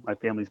family, my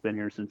family's been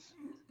here since,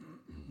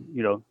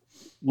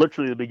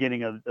 literally the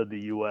beginning of the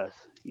U.S.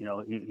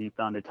 He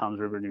founded Toms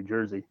River, New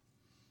Jersey,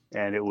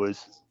 and it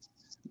was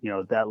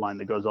that line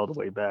that goes all the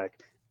way back.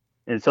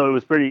 And so it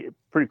was pretty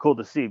cool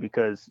to see,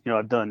 because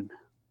I've done,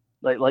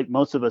 like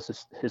most of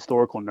us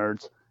historical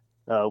nerds,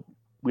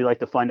 we like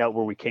to find out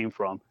where we came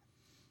from,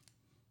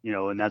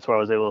 and that's where I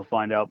was able to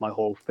find out my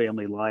whole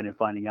family line, and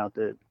finding out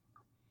that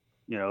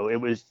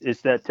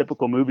it's that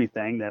typical movie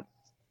thing that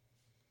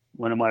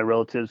one of my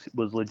relatives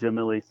was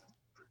legitimately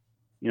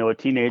a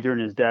teenager,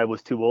 and his dad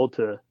was too old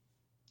to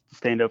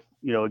stand up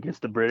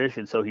against the British,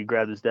 and so he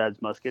grabbed his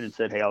dad's musket and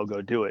said, "Hey, I'll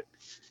go do it."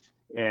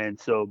 And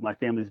so my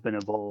family's been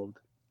involved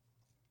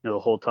the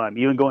whole time,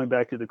 even going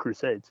back to the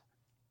Crusades.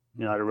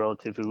 I had a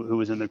relative who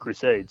was in the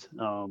Crusades.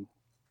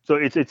 So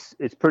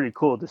it's pretty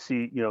cool to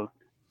see, your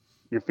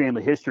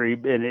family history.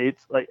 And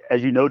it's like,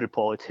 as you noted,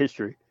 Paul, it's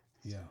history.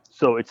 Yeah.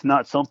 So it's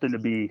not something to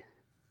be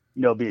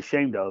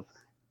ashamed of.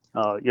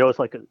 It's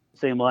like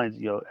same lines,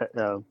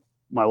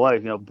 my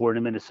wife, born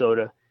in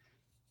Minnesota,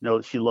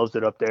 she loves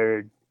it up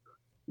there.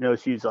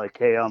 She's like,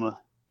 "Hey,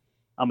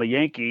 I'm a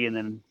Yankee." And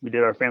then we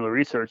did our family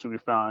research, and we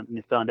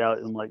found out,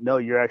 and I'm like, "No,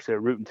 you're actually a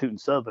rootin' tootin'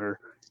 Southerner.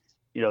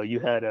 You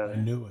had a..." I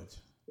knew it.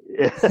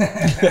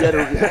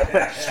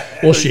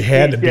 Well, she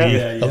had to be.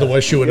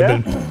 Otherwise, she would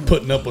have been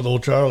putting up with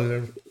old Charlie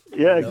there.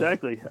 Yeah,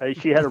 exactly.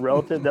 She had a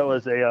relative that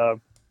was that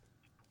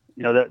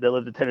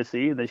lived in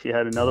Tennessee, and then she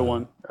had another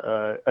one,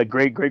 a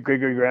great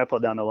grandpa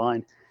down the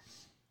line,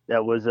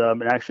 that was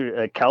actually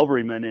a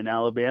cavalryman in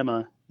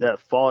Alabama that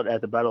fought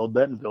at the Battle of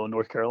Bentonville in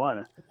North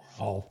Carolina.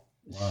 Oh.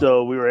 Wow.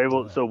 So we were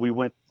able. So we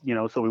went.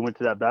 So we went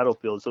to that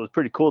battlefield. So it was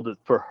pretty cool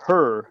for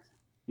her,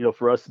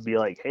 for us to be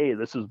like, "Hey,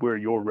 this is where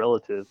your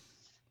relative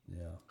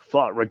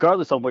fought,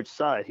 regardless on which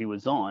side he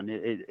was on.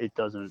 It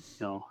doesn't,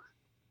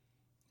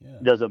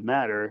 it doesn't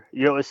matter.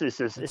 It's a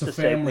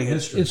family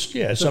history. It's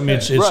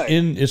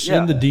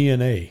in the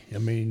DNA. I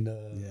mean,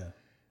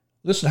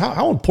 listen,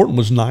 how important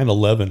was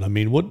 9/11? I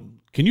mean, what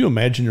can you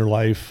imagine your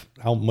life?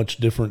 How much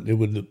different it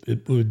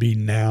would be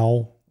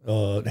now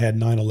had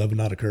 9/11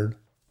 not occurred?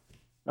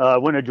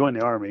 When I joined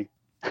the Army.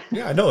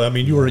 Yeah, I know. I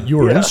mean, you were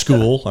in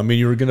school. I mean,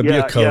 you were going to be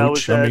a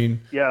coach. I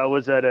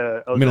was at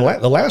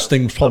the last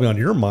thing probably on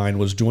your mind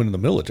was joining the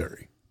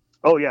military.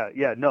 Oh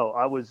yeah. No,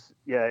 I was,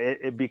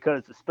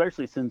 because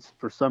especially since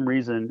for some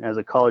reason as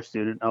a college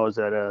student, I was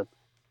at a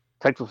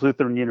Texas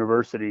Lutheran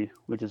University,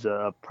 which is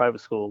a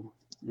private school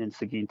in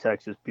Seguin,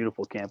 Texas,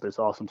 beautiful campus,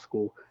 awesome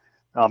school.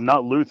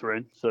 Not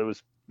Lutheran, so it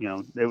was,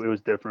 it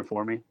was different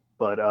for me,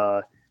 but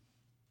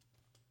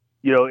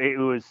it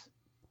was,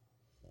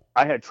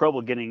 I had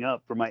trouble getting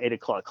up for my 8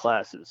 o'clock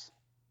classes,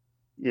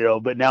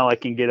 but now I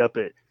can get up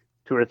at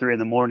 2 or 3 in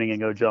the morning and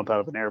go jump out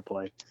of an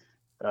airplane,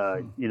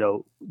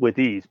 with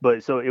ease.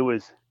 But so it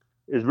was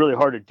really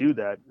hard to do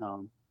that.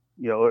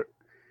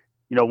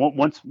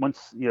 Once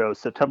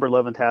September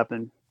 11th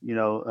happened,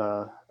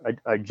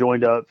 I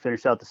joined up,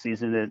 finished out the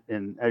season.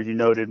 And as you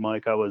noted,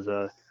 Mike, I was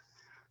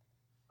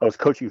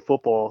coaching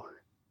football,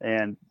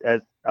 and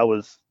I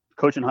was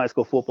coaching high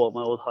school football at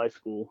my old high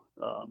school,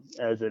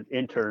 as an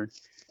intern.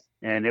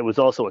 And it was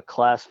also a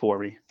class for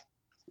me.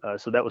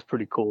 So that was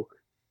pretty cool.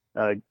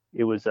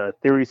 It was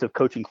theories of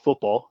coaching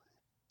football.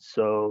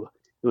 So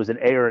it was an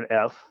A or an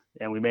F,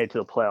 and we made it to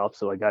the playoffs.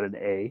 So I got an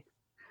A.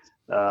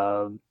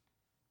 And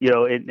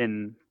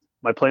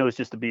my plan was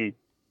just to be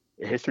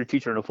a history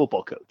teacher and a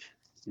football coach,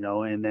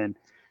 and then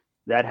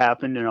that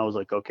happened. And I was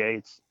like, okay,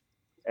 it's,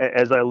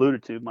 as I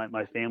alluded to,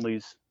 my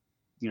family's,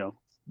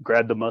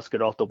 grabbed the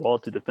musket off the wall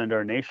to defend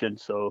our nation.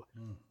 So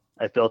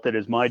I felt it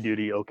as my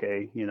duty.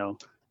 Okay.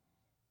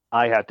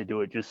 I have to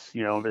do it, just,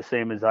 the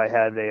same as I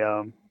had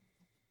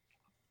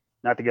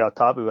not to get off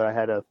topic, but I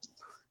had a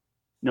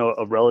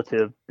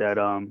relative that,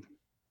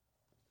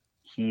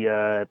 he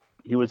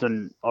was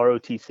in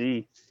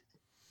ROTC,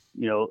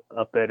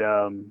 up at,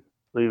 I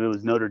believe it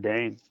was Notre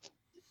Dame,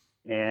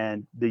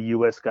 and the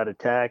U.S. got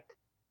attacked,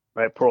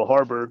 right, Pearl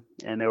Harbor,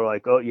 and they were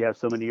like, "Oh, you have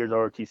so many years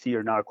ROTC,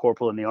 you're not a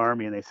corporal in the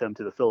Army," and they sent him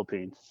to the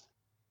Philippines,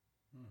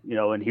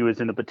 and he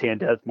was in the Bataan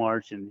Death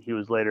March, and he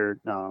was later,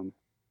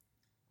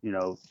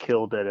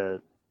 killed at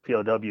a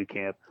POW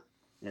camp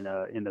in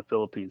the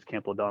Philippines,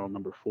 Camp O'Donnell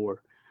number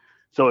 4.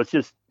 So it's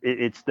just,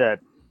 it's that,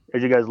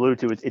 as you guys alluded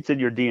to, it's in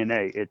your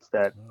DNA. It's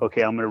that,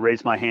 okay, I'm going to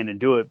raise my hand and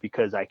do it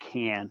because I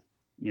can,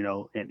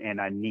 and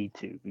I need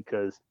to,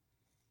 because,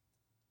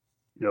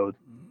 the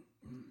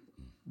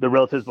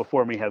relatives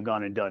before me have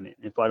gone and done it.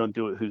 If I don't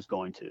do it, who's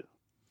going to?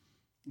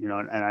 And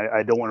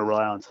I don't want to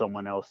rely on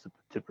someone else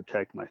to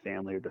protect my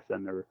family or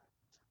defend their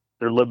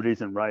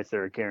liberties and rights that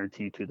are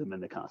guaranteed to them in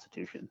the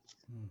Constitution,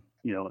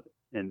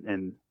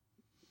 and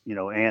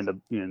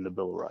the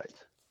Bill of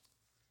Rights.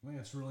 I think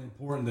it's really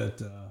important that,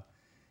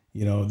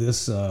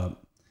 this,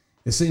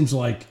 it seems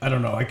like, I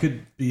don't know, I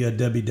could be a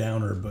Debbie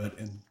Downer, but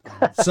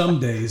some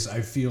days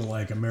I feel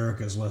like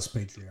America is less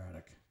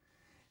patriotic.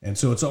 And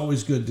so it's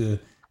always good to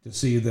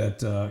see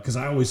that, because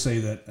I always say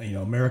that,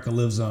 America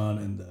lives on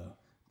in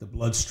the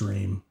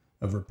bloodstream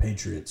of her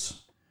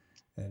patriots.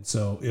 And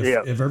so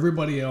if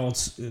everybody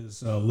else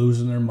is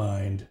losing their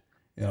mind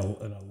in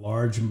a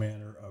large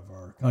manner of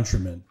our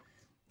countrymen,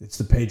 it's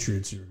the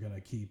patriots who are going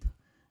to keep,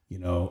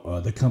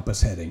 the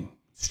compass heading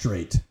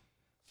straight.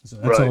 So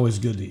that's always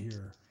good to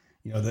hear.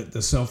 You know, that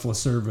the selfless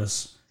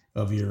service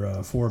of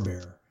your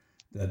forebear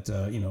that,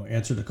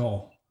 answered the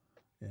call.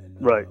 And,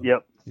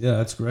 Yep. Yeah,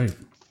 that's great.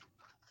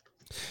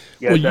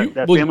 Yeah,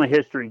 that family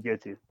history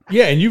gets you.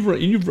 Yeah, and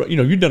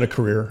you've done a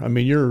career. I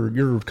mean,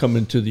 you're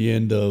coming to the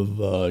end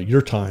of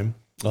your time.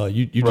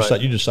 You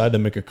decide to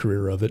make a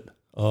career of it.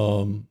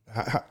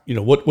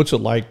 What's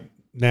it like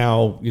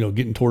now?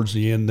 Getting towards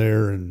the end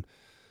there and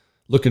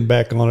looking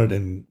back on it,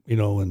 and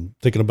and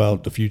thinking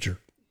about the future.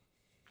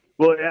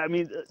 Well, I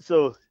mean,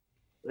 so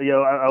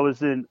I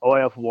was in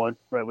OIF 1,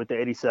 right, with the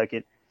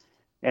 82nd,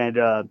 and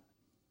I'm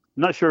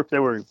not sure if they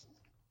were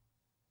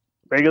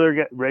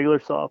regular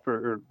soft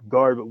or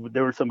guard, but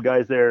there were some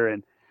guys there,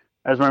 and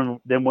I just remember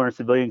them wearing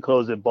civilian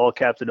clothes and ball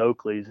caps and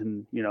Oakleys,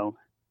 and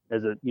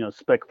as a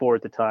spec 4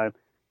 at the time,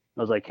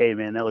 I was like, hey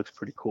man, that looks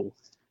pretty cool.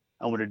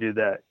 I want to do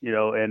that,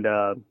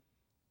 and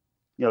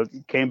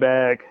came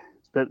back,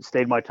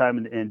 stayed my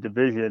time in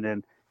division,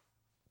 and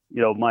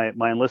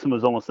my enlistment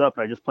was almost up,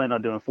 and I just planned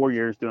on doing 4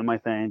 years doing my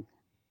thing,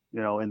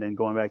 and then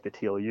going back to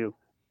TLU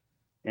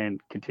and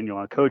continue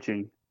on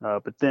coaching.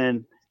 But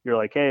then you're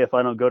like, hey, if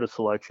I don't go to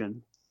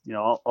selection,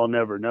 I'll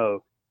never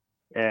know.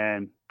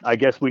 And I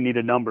guess we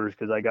needed numbers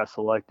because I got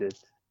selected,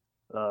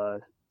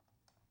 and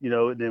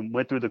then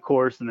went through the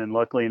course. And then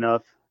luckily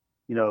enough,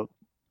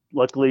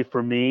 luckily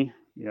for me,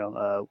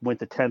 went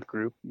to 10th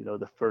group,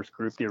 the first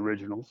group, the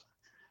originals,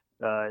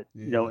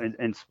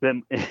 and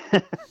spent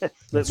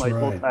my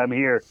full time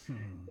here.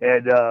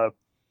 And, I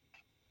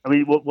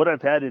mean, what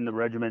I've had in the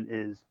regiment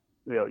is,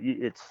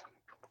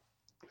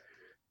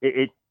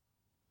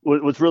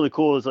 what's really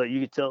cool is like, you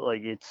could tell,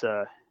 like, it's,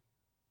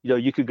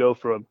 you could go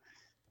from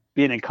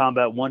being in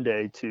combat one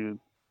day to,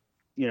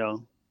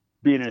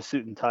 being in a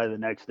suit and tie the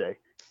next day.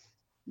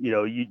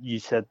 You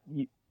said,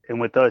 and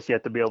with us, you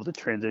have to be able to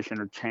transition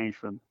or change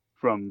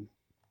from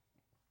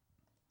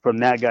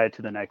that guy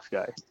to the next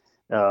guy.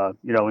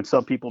 And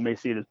some people may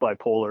see it as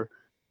bipolar,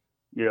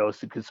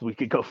 because we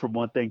could go from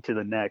one thing to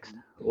the next,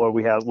 or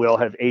we all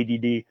have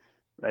ADD,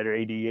 right, or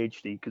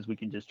ADHD, because we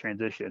can just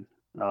transition.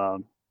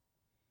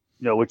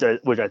 Which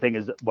I think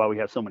is why we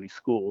have so many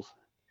schools,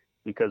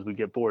 because we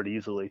get bored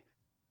easily.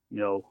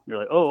 You're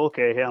like, oh,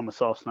 okay, hey, I'm a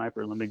soft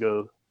sniper. Let me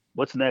go.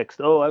 What's next?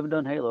 Oh, I haven't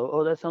done Halo.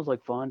 Oh, that sounds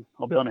like fun.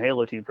 I'll be on a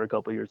Halo team for a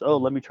couple of years. Oh,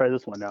 let me try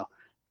this one now.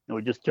 And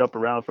we just jump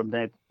around from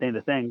thing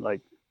to thing,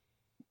 like,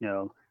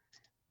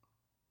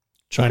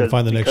 trying to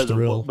find the next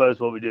thrill. That's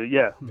what we do.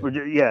 Yeah,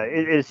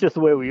 it's just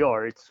the way we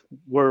are.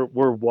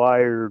 We're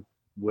wired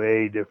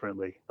way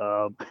differently,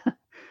 than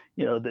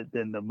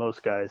the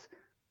most guys.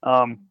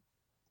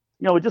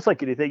 Just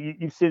like anything,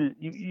 you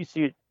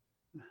see it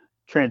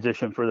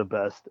transition for the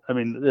best. I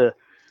mean,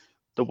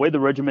 the way the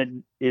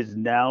regiment is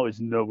now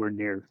is nowhere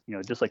near,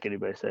 just like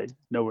anybody said,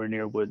 nowhere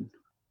near when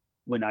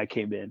I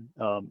came in.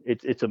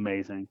 It's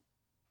amazing,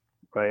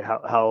 right?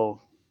 How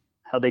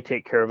they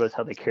take care of us,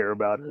 how they care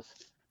about us.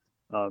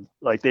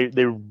 Like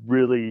they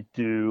really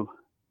do.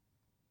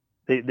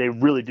 They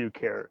really do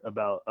care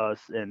about us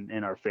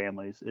and our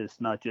families. It's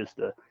not just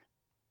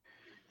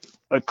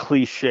a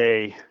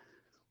cliche,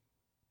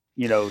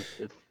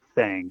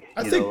 thing,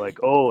 like,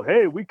 oh,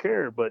 hey, we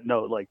care, but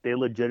no, like they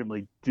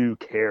legitimately do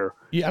care.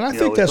 Yeah, and I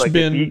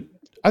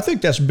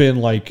think that's been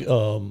like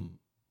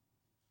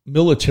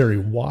military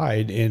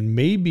wide, and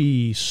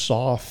maybe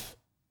SOF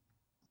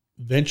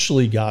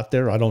eventually got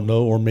there. I don't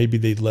know, or maybe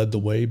they led the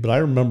way. But I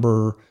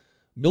remember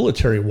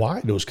military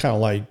wide, it was kind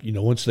of like,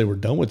 once they were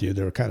done with you,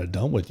 they were kind of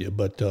done with you.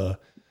 But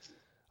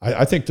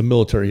I think the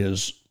military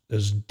has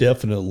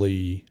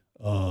definitely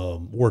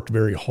worked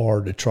very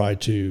hard to try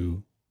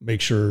to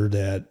make sure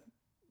that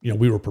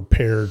we were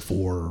prepared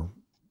for,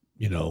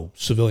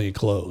 civilian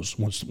clothes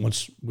once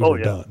we were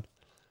done.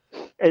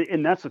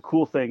 And that's the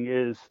cool thing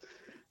is,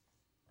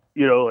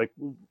 like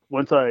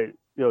once I,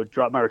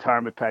 dropped my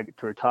retirement packet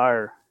to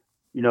retire,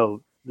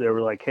 they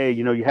were like, hey,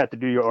 you have to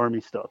do your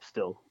Army stuff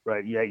still,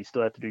 right? Yeah, you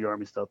still have to do your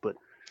Army stuff, but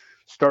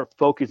start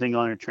focusing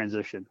on your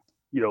transition,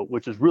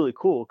 which is really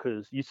cool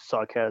because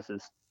USASOC has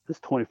this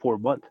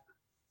 24-month,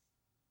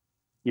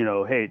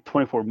 hey,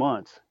 24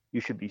 months,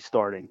 you should be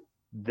starting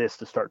this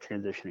to start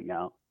transitioning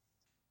out.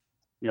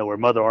 Where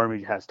Mother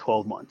Army has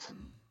 12 months,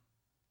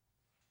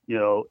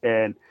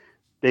 and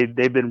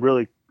they've been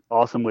really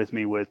awesome with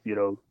me with,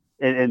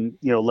 and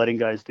letting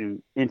guys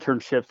do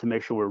internships to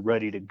make sure we're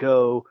ready to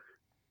go,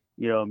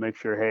 make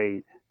sure,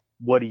 hey,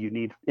 what do you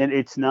need? And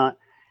it's not,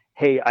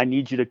 hey, I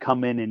need you to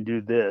come in and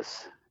do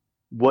this.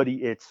 What do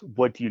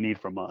you need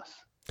from us?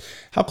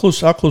 How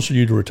close are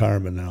you to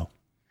retirement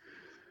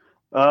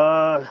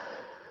now?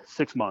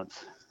 6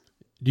 months.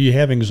 Do you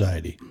have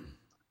anxiety?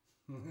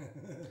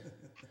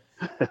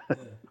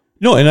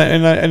 No,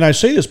 and I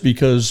say this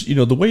because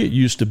the way it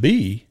used to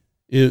be,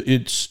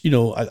 it's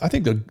I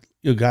think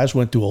the guys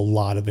went through a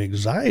lot of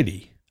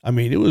anxiety. I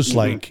mean, it was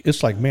like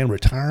man,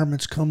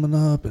 retirement's coming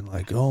up, and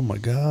like, oh my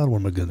God, what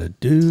am I gonna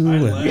do?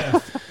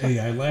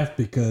 I laugh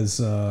because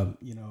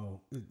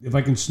if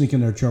I can sneak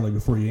in there, Charlie,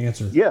 before you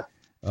answer. Yeah.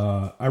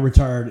 I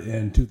retired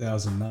in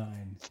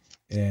 2009,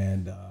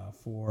 and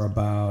for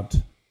about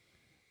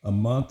a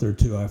month or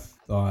two, I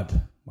thought,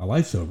 my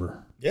life's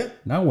over. Yeah.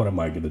 Now what am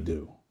I going to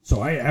do?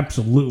 So I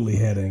absolutely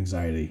had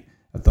anxiety.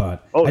 I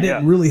thought I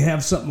didn't really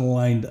have something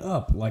lined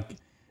up. Like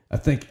I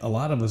think a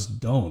lot of us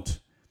don't.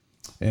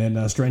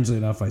 And strangely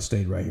enough, I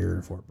stayed right here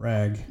in Fort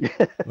Bragg.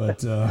 But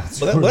that's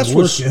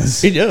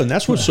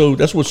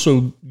what's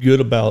so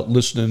good about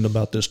listening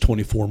about this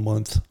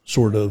 24-month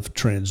sort of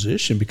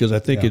transition, because I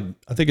think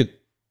it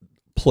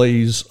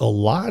plays a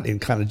lot in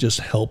kind of just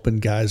helping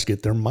guys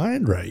get their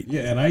mind right.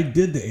 Yeah, and I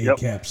did the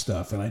ACAP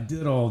stuff, and I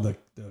did all the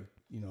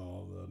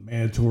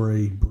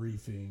mandatory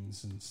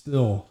briefings, and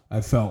still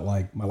I felt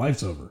like my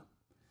life's over.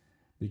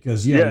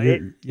 Because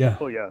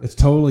it's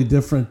totally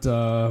different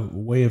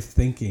way of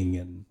thinking,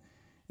 and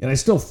I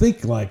still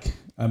think like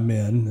I'm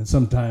in, and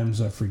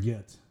sometimes I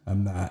forget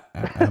I'm not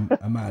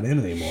in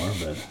anymore.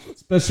 But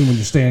especially when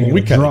you're standing in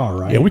a draw,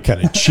 right? Yeah, we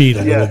kind of cheat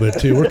a little bit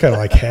too. We're kind of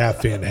like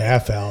half in,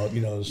 half out.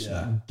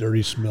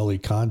 Dirty, smelly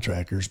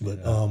contractors.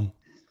 But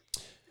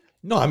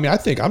no, I mean, I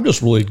think I'm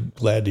just really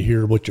glad to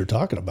hear what you're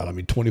talking about. I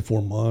mean,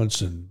 24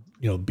 months, and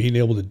being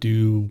able to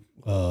do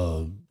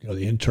the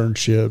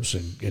internships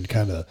and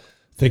kind of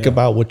think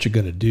about what you're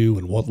going to do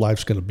and what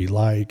life's going to be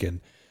like,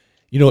 and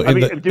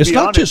it's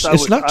not just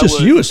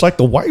you. It's like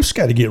the wife's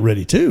got to get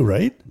ready too,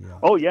 right? Yeah.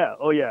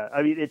 Oh yeah.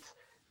 I mean,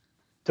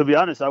 to be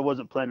honest, I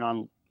wasn't planning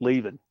on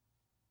leaving,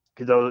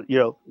 because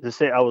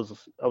I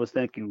was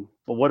thinking,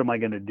 well, what am I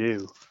going to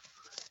do?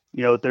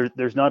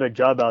 There's not a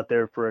job out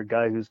there for a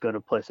guy who's going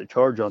to place a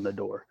charge on the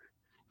door.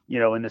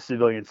 In the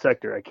civilian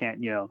sector, I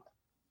can't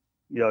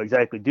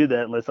exactly do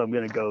that unless I'm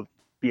going to go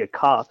be a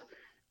cop.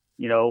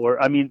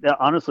 Or I mean,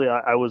 honestly,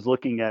 I was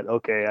looking at,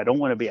 okay, I don't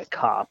want to be a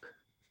cop,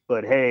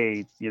 but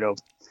hey,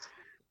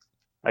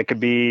 I could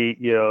be,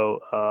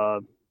 I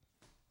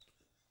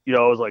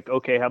was like,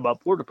 okay, how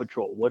about Border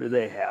Patrol? What do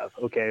they have?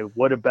 Okay,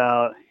 what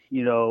about,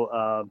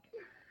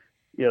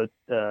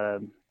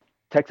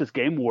 Texas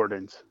game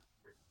wardens,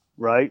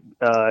 right?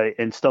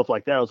 And stuff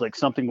like that. I was like,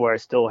 something where I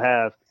still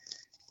have,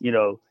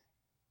 an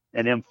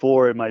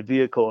M4 in my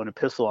vehicle and a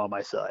pistol on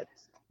my side,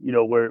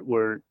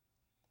 where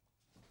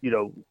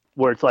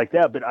it's like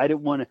that. But I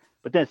didn't want to,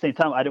 but then at the same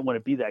time, I didn't want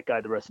to be that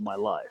guy the rest of my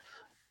life,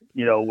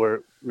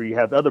 where you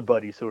have other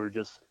buddies who are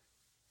just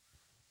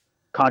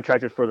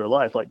contracted for their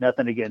life. Like,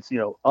 nothing against,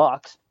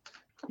 Ox,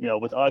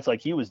 with Ox,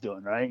 like he was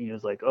doing, right? He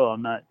was like, oh,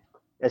 I'm not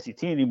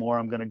SET anymore.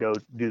 I'm going to go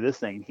do this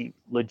thing. He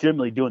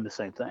legitimately doing the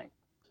same thing,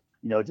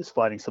 just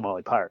fighting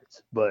Somali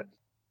pirates.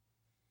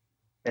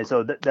 And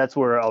so that's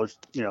where I was,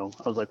 I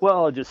was like,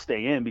 well, I'll just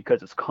stay in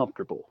because it's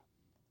comfortable.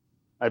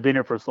 I've been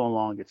here for so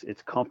long.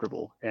 It's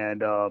comfortable.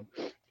 And,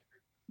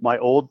 my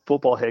old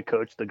football head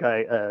coach, the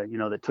guy,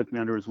 that took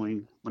me under his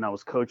wing when I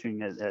was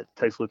coaching at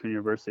Texas Lutheran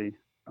University,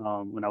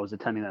 when I was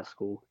attending that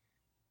school,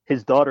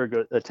 his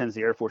daughter attends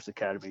the Air Force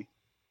Academy,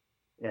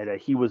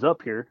 and he was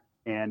up here,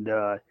 and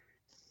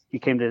he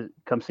came to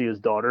come see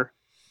his daughter.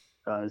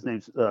 His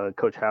name's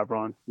Coach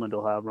Havron,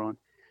 Lyndall Havron.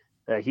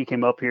 He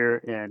came up here,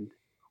 and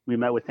we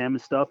met with him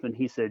and stuff, and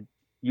he said,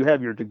 "You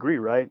have your degree,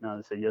 right?" And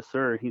I said, "Yes,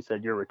 sir." He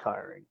said, "You're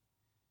retiring."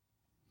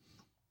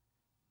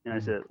 And I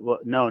said, "Well,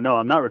 no,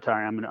 I'm not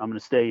retiring. I'm gonna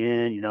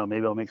stay in.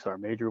 Maybe I'll make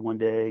sergeant major one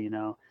day.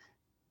 And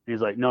he's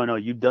like, "No,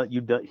 you've done."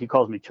 He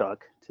calls me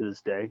Chuck to this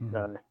day.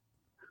 Mm-hmm.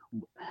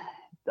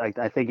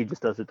 I think he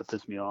just does it to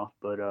piss me off.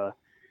 But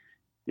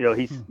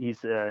he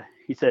said,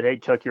 "Hey,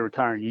 Chuck, you're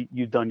retiring.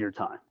 You've done your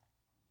time.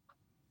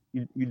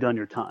 You've done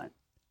your time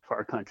for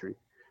our country.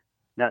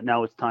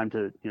 Now it's time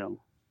to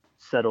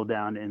settle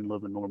down and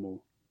live a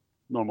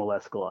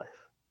normal-esque life."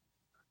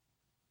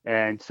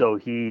 And so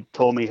he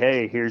told me,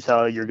 "Hey, here's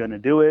how you're going to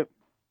do it.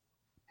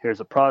 Here's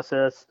a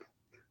process,"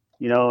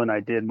 and I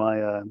did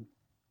my,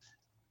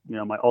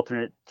 my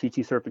alternate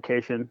teaching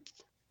certification,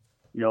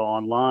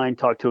 online,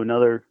 talked to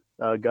another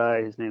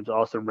guy. His name's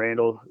Austin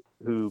Randall,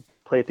 who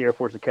played at the Air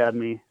Force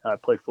Academy. I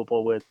played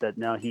football with that.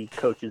 Now he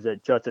coaches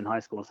at Judson High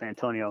School in San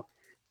Antonio.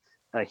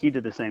 He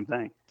did the same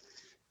thing.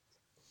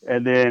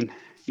 And then,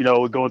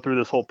 we're going through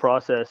this whole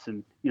process,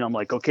 and, I'm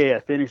like, okay,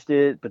 I finished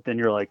it. But then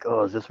you're like,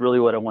 oh, is this really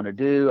what I want to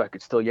do? I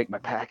could still yank my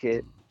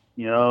packet,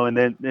 and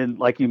then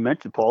like you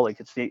mentioned, Paul, like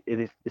it's the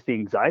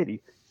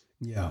anxiety.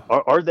 Yeah.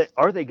 Are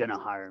they going to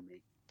hire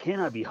me? Can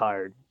I be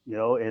hired?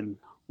 And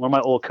one of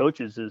my old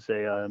coaches is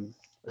a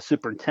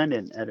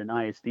superintendent at an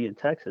ISD in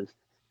Texas.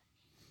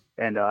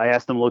 And I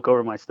asked him to look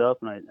over my stuff,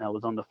 and I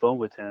was on the phone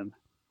with him,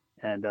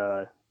 and,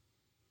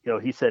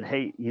 he said,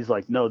 "Hey," he's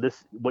like, "No,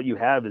 what you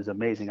have is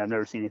amazing. I've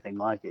never seen anything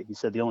like it." He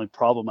said, "The only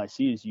problem I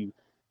see is you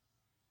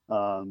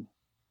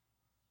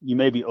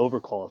may be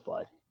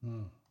overqualified."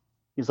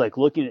 He's like,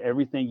 "Looking at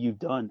everything you've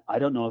done, I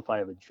don't know if I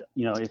have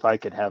if I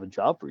could have a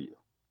job for you."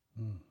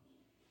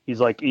 He's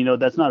like,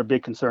 "That's not a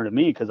big concern to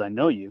me because I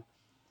know you."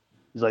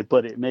 He's like,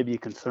 "But it may be a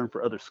concern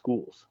for other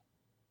schools.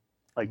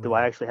 Like, do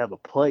I actually have a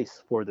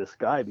place for this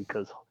guy?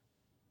 Because,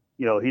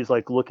 he's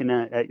like looking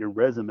at your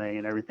resume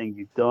and everything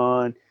you've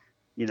done,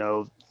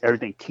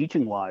 everything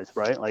teaching wise,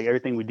 right? Like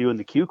everything we do in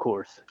the Q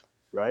course,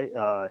 right?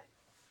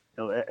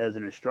 As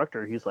an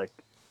instructor, he's like,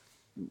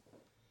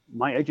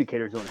 my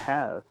educators don't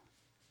have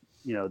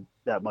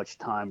that much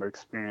time or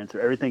experience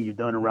or everything you've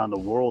done around the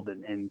world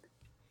and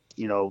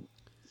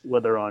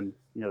whether on,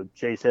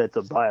 Jay's heads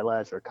of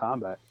biolabs or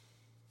combat.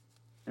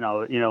 And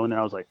and then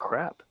I was like,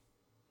 crap,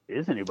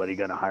 is anybody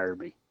going to hire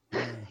me?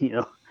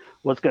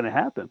 What's going to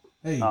happen?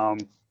 Hey,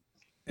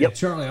 yep.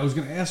 Charlie, I was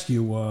going to ask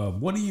you,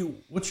 what do you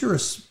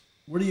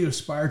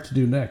aspire to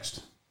do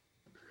next?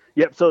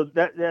 Yep. So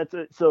that's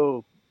it.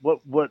 So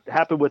what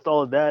happened with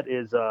all of that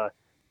is, I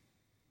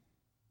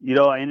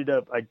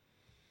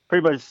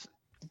pretty much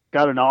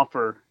got an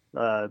offer.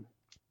 So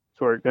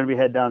we're going to be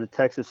heading down to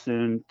Texas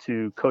soon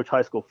to coach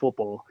high school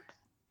football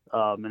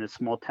in a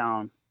small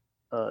town,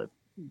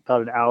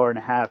 about an hour and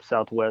a half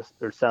southwest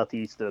or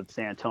southeast of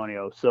San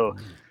Antonio. So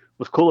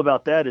what's cool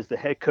about that is the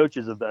head coach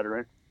is a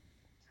veteran,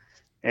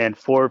 and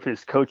 4 of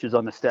his coaches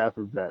on the staff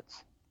are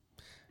vets.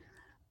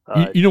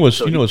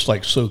 What's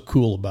like so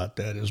cool about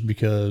that is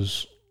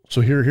because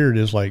here it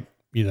is, like,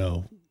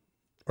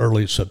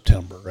 early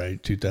September,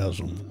 right?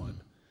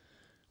 2001,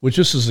 which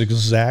this is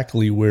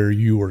exactly where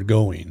you were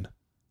going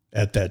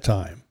at that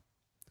time.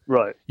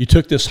 Right. You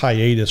took this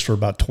hiatus for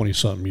about 20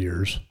 something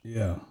years.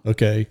 Yeah.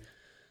 Okay.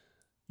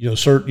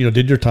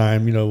 Did your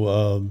time,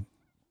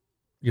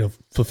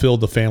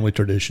 fulfilled the family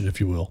tradition,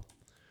 if you will.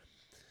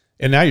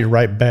 And now you're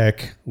right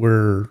back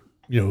where,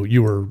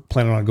 you were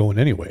planning on going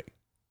anyway.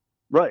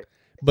 Right.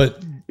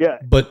 But yeah.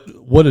 But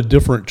what a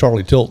different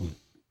Charlie Tilton.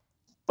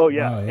 Oh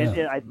yeah. Wow,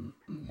 yeah.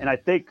 And I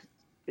think,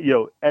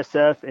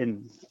 SF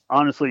and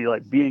honestly,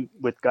 like being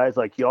with guys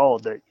like y'all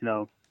that,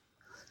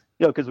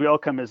 because we all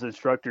come as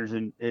instructors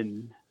and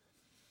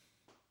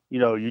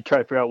you try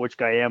to figure out which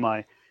guy am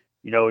I,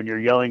 and you're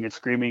yelling and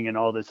screaming and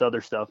all this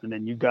other stuff. And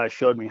then you guys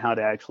showed me how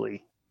to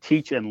actually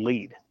teach and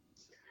lead.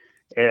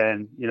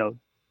 And,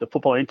 the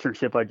football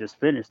internship I just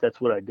finished, that's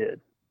what I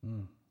did.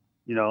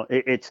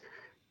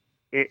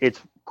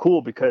 It's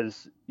cool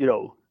because,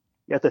 you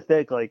have to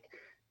think like,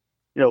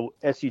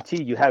 SUT,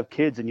 you have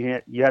kids and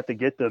you have to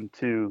get them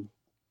to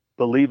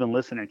believe and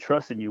listen and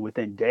trust in you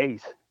within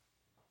days,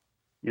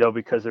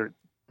 because the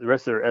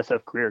rest of their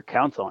SF career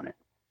counts on it.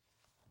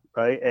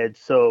 Right. And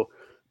so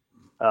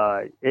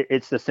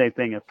it's the same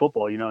thing in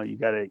football.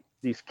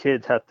 These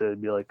kids have to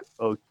be like,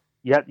 oh,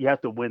 you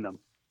have to win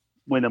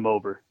them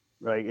over.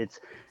 Right.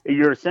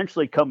 You're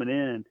essentially coming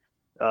in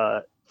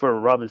for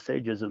Robin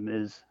Sageism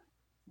is,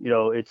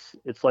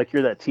 it's like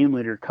you're that team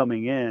leader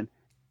coming in,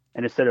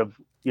 and instead of,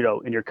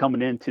 and you're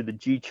coming into the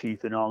G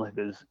Chief and all of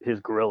his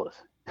guerrillas,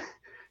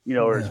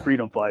 or his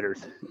freedom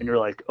fighters. And you're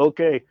like,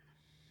 okay,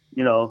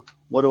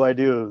 what do I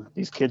do?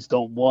 These kids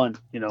don't want,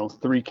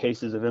 3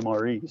 cases of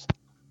MREs.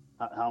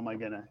 How am I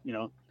going to,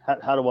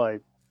 how do I,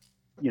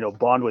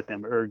 bond with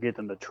them or get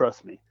them to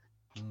trust me?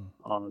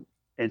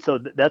 And so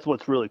that's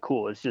what's really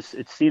cool. It's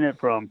seen it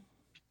from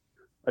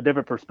a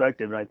different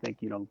perspective. And I think,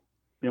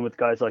 being with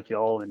guys like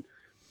y'all and,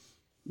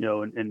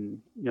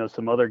 and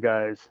some other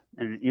guys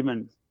and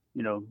even,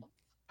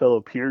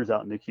 fellow peers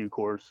out in the Q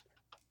course,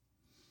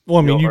 well,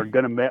 I mean, are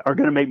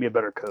gonna make me a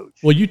better coach.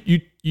 Well,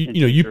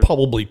 you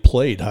probably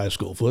played high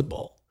school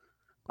football.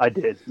 I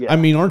did. Yeah. I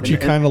mean, aren't you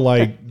kind of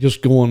like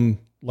just going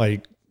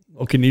like,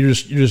 okay, you're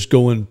just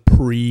going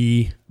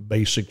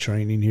pre-basic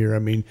training here? I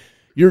mean,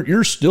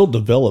 you're still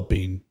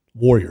developing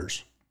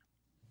warriors,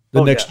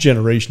 the next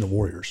generation of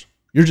warriors.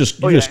 You're just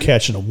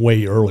catching them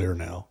way earlier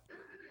now.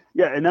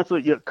 Yeah, and that's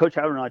what Coach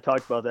Howard and I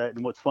talked about that.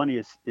 And what's funny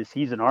is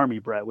he's an Army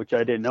brat, which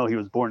I didn't know. He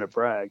was born at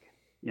Bragg,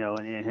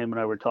 and him and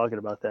I were talking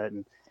about that.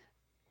 And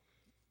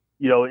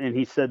and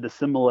he said the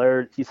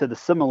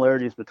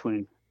similarities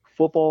between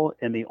football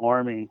and the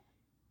Army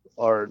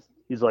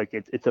he's like,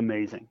 it's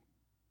amazing.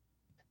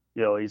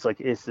 He's like,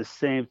 it's the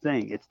same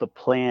thing. It's the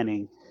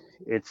planning.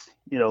 It's,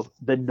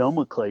 the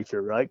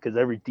nomenclature, right? Because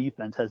every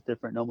defense has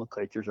different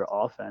nomenclatures or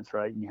offense,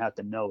 right? And you have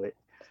to know it.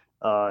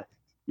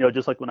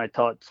 Just like when I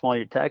taught small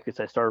unit tactics,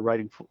 I started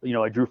writing,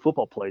 I drew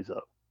football plays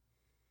up.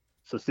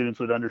 So students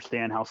would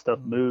understand how stuff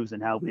moves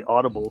and how we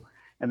audible,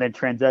 and then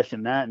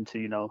transition that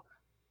into,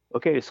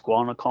 okay, squall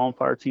on a column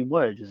fire team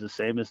wedge is the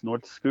same as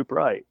north to scoop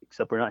right,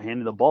 except we're not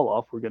handing the ball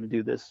off. We're going to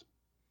do this.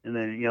 And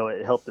then,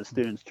 it helped the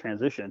students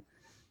transition.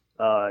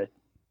 So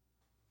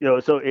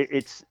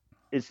it's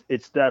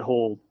that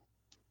whole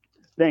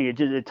thing.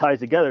 It ties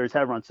together. As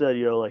Havron said,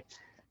 like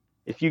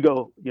if you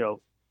go,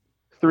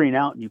 3 and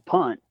out and you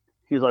punt,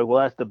 he's like,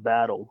 well, that's the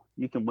battle.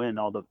 You can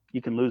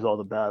lose all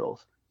the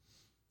battles,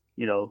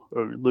 or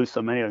lose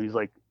so many of them. He's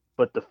like,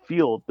 but the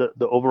field,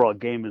 the overall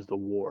game is the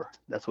war.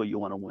 That's what you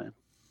want to win.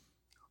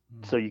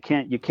 So you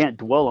can't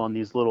dwell on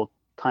these little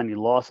tiny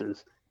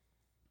losses.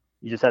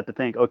 You just have to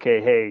think,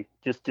 okay, hey,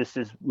 just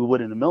as we would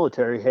in the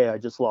military, hey, I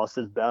just lost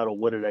this battle.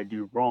 What did I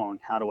do wrong?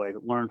 How do I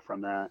learn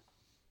from that?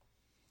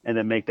 And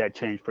then make that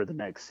change for the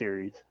next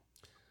series.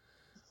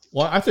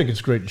 Well, I think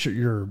it's great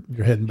you're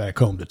heading back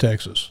home to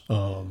Texas.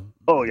 Oh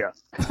yeah.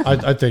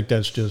 I think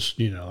that's just,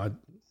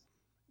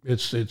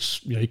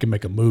 it's you can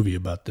make a movie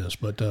about this,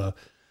 but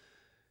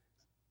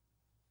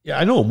yeah,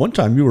 I know at one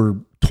time you were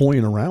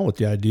toying around with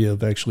the idea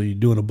of actually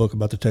doing a book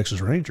about the Texas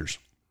Rangers.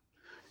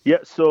 Yeah,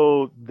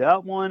 so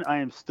that one I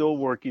am still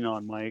working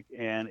on, Mike,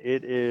 and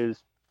it is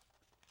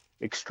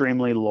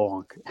extremely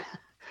long.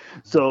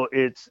 So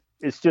it's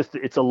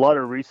a lot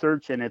of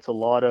research, and it's a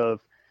lot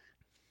of,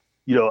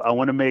 I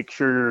want to make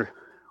sure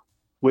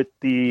with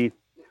the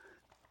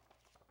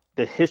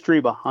history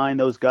behind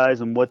those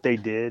guys and what they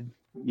did,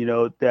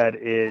 that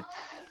it,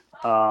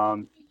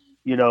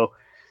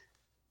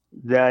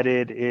 that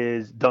it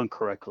is done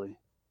correctly.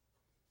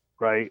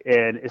 Right.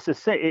 And it's the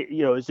same,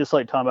 it's just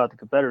like talking about the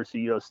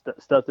Confederacy,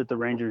 stuff that the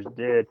Rangers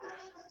did,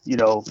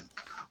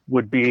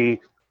 would be,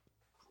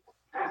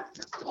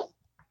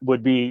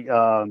 could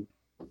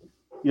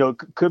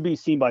be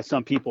seen by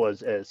some people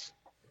as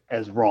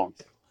wrong,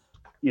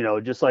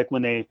 just like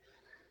when they,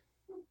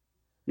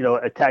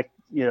 attacked,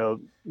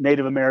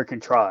 Native American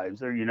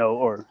tribes, or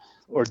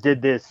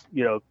did this,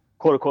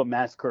 quote unquote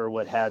massacre or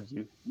what have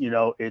you,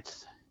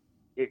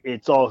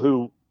 it's all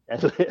who,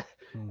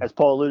 as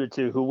Paul alluded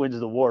to, who wins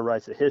the war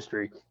writes the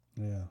history.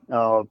 Yeah.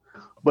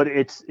 But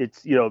it's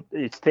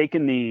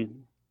taken the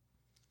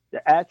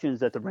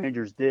actions that the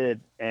Rangers did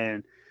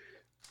and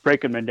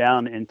breaking them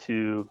down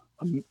into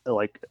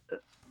a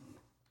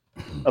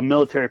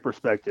military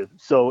perspective.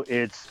 So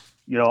it's,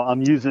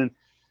 I'm using,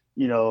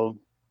 all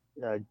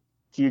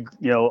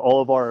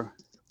of our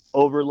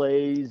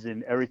overlays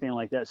and everything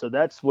like that. So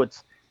that's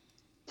what's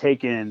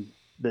taken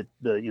the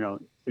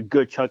a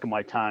good chunk of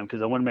my time,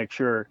 because I want to make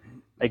sure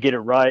I get it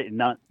right and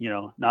not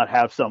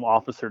have some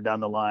officer down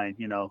the line,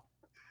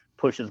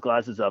 push his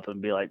glasses up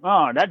and be like,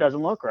 oh, that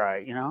doesn't look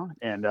right,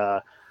 and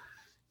I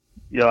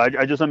just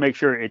want to make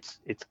sure it's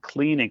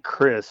clean and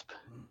crisp,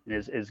 and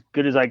as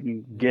good as I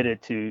can get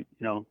it to,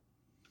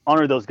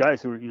 honor those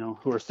guys who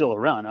are still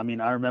around. I mean,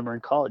 I remember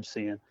in college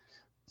seeing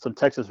some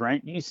Texas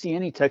Ranger. You see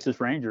any Texas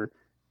Ranger,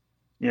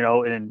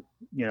 and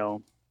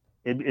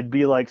it'd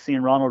be like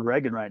seeing Ronald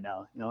Reagan right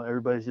now.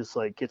 Everybody's just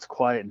like gets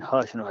quiet and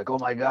hush, and they're like, oh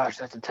my gosh,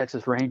 that's a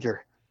Texas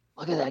Ranger.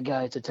 Look at that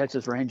guy, it's a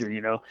Texas Ranger,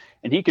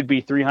 and he could be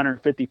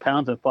 350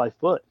 pounds and 5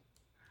 foot,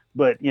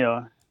 but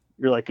you're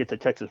like, it's a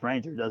Texas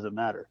Ranger, it doesn't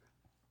matter.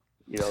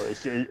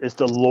 It's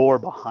the lore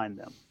behind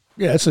them.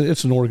 Yeah, it's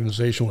an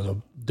organization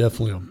with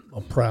definitely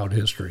a proud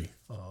history.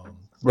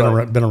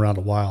 Been around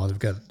a while.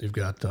 They've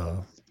got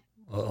a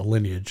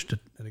lineage,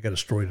 and they got a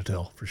story to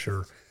tell for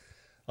sure.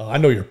 I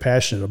know you're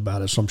passionate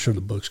about it, so I'm sure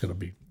the book's going to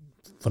be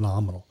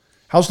phenomenal.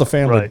 How's the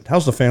family? Right.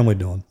 How's the family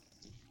doing?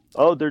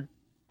 Oh, they're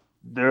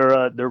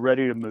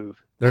ready to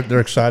move. They're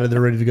excited. They're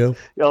ready to go.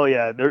 Oh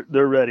yeah,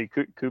 they're ready.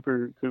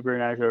 Cooper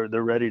and Ash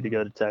they're ready to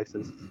go to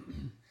Texas.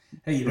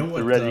 Hey, you know what?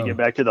 They're ready to get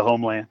back to the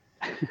homeland.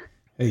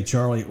 Hey,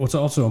 Charlie, what's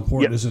also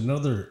important is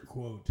another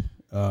quote,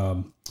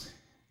 and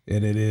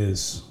it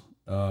is,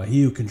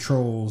 he who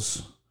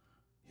controls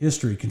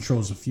history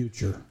controls the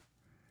future.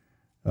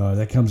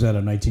 That comes out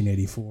of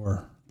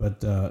 1984.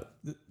 But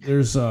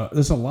there's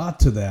a lot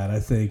to that, I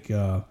think,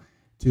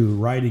 to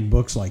writing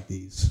books like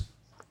these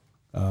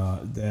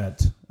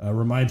that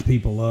reminds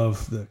people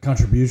of the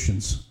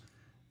contributions,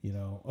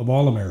 of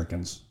all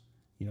Americans,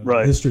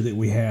 right. The history that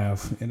we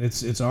have, and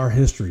it's our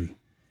history.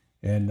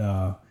 And,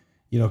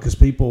 because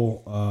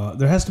people,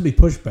 there has to be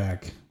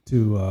pushback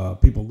to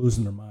people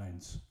losing their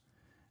minds.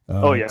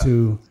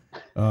 To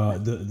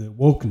the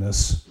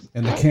wokeness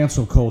and the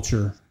cancel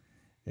culture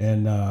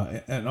and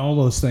all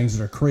those things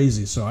that are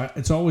crazy. So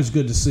it's always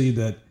good to see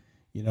that,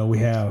 we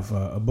have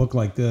a book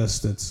like this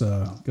that's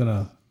going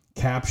to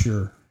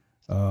capture,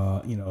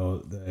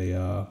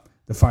 the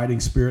fighting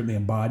spirit and the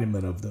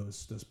embodiment of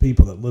those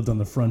people that lived on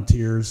the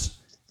frontiers,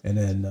 and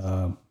then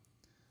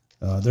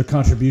their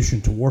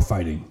contribution to war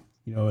fighting.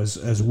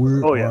 As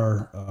we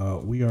are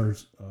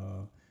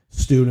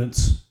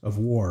students of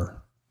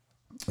war,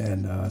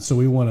 and so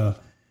we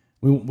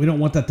don't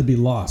want that to be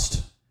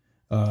lost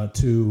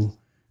to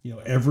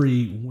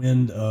every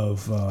wind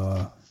of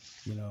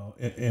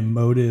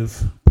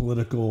emotive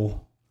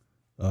political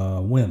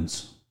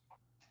winds,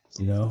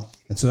 and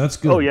so that's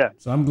good. Oh yeah.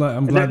 So I'm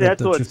glad that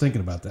you're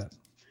thinking about that.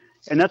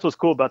 And that's what's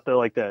cool about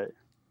as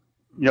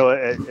you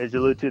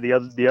alluded to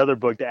the other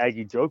book, the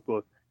Aggie joke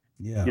book.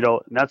 Yeah. And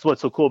that's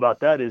what's so cool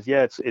about that is,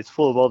 it's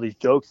full of all these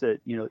jokes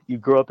that, you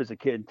grew up as a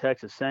kid in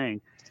Texas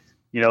saying,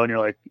 and you're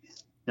like,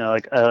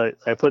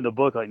 I put in the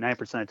book, like 9%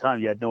 of the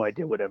time, you had no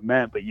idea what it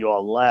meant, but you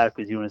all laughed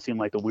because you want to seem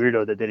like the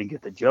weirdo that didn't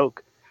get the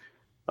joke.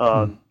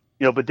 But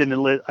then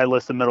I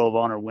list the Medal of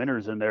Honor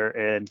winners in there,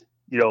 and,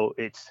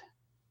 it's,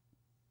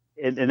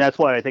 and that's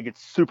why I think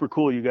it's super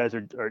cool. You guys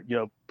are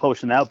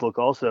publishing that book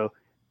also,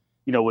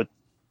 with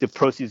the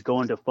proceeds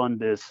going to fund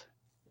this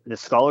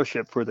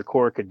scholarship for the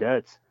Corps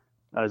cadets.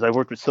 As I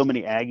worked with so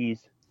many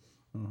Aggies,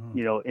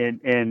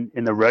 in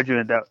the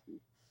regiment that,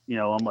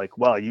 I'm like,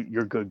 wow,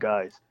 you're good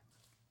guys,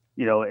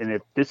 and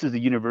if this is the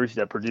university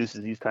that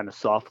produces these kind of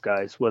soft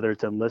guys, whether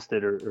it's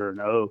enlisted or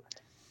an O,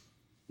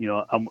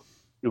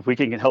 if we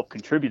can help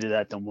contribute to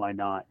that, then why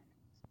not?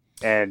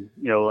 And,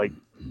 like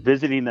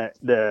visiting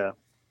the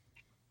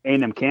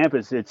A&M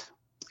campus, it's,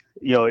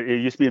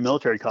 it used to be a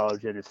military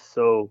college, and it's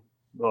so,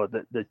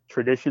 the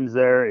traditions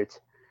there,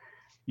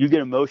 you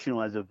get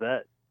emotional as a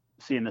vet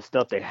seeing the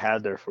stuff they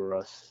had there for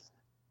us.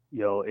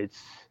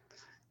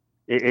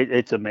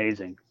 It's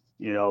amazing.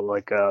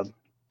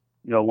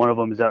 one of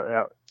them is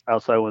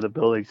outside one of the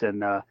buildings,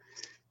 and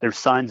there's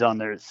signs on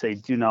there that say,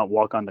 "Do not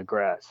walk on the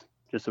grass,"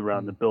 just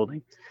around the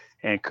building.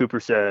 And Cooper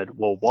said,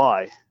 "Well,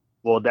 why?"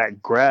 Well,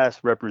 that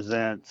grass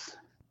represents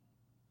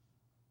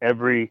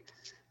every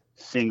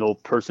single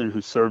person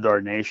who served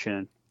our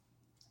nation,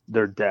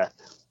 their death.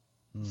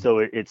 So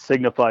it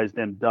signifies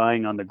them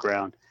dying on the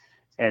ground.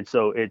 And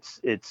so it's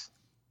a,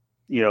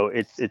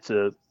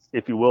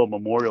 if you will, a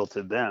memorial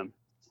to them.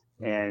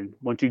 And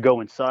once you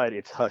go inside,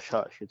 it's hush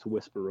hush. It's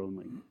whisper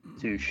only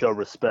to show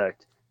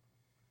respect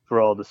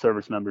for all the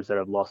service members that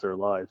have lost their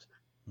lives.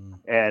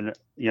 And,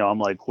 I'm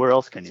like, where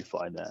else can you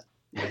find that?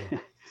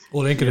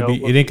 Well, it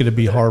ain't gonna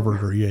be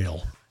Harvard or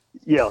Yale.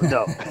 Yeah,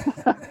 no.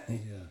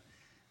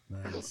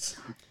 Nice.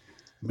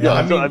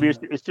 Man,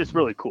 it's just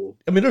really cool.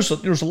 I mean,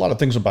 there's a lot of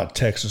things about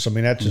Texas. I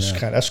mean, that's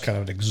kind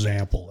of an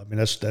example. I mean,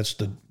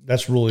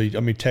 that's really. I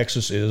mean,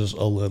 Texas is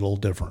a little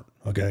different.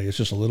 Okay, it's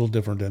just a little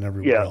different than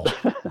everywhere else.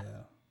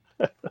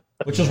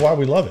 Which is why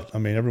we love it. I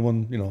mean,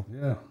 everyone,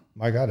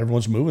 my God,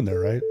 everyone's moving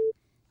there, right?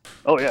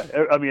 Oh yeah,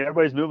 I mean,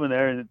 everybody's moving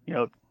there, and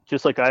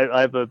just like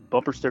I have a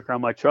bumper sticker on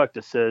my truck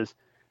that says,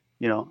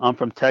 I'm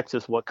from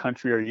Texas. What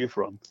country are you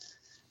from?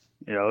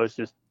 It's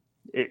just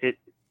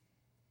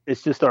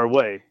it's just our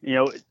way.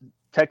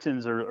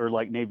 Texans are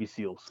like Navy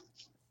SEALs.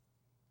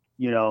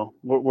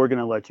 We're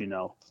gonna let you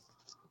know.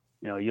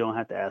 You don't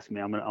have to ask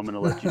me. I'm gonna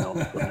let you know.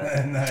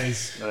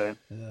 Nice.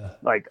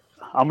 Like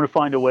I'm gonna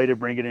find a way to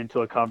bring it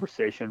into a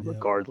conversation,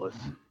 regardless.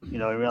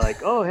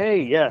 Like, oh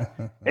hey,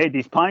 hey,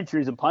 these pine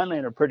trees in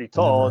Pineland are pretty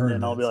tall, and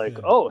then I'll be like,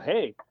 oh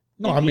hey,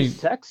 no, I mean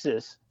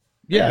Texas.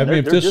 Yeah, I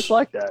mean, they're just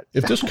like that.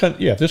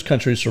 If this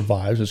country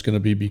survives, it's going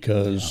to be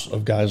because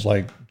of guys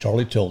like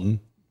Charlie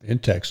Tilton in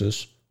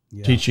Texas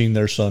teaching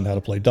their son how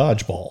to play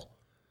dodgeball.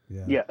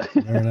 Yeah.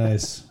 Very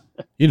nice.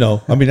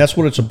 I mean, that's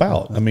what it's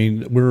about. I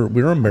mean,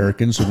 we're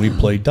Americans and we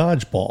play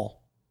dodgeball,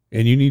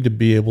 and you need to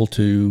be able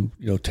to,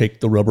 take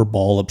the rubber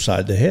ball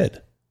upside the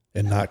head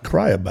and not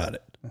cry about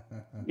it.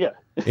 Yeah.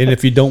 And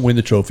if you don't win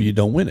the trophy, you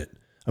don't win it.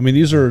 I mean,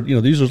 these are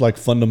like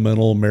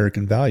fundamental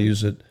American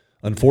values that,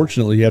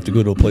 unfortunately, you have to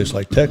go to a place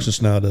like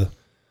Texas now to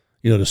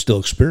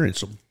still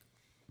experience them.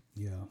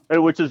 Yeah.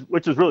 And which is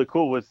really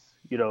cool with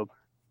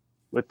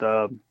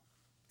as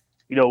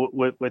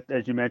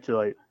you mentioned,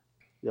 like,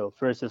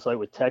 for instance, like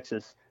with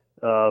Texas,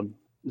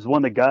 is one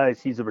of the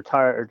guys. He's a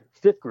retired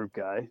fifth group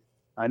guy.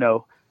 I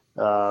know,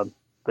 but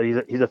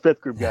he's a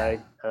fifth group guy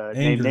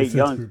named Nate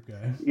Young. Group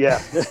guy.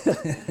 Yeah,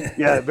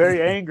 yeah,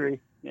 very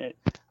angry. And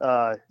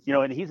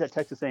he's at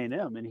Texas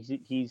A&M,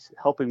 and he's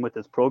helping with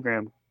this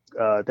program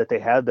that they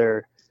had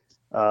there,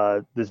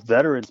 this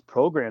veterans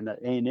program that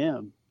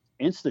A&M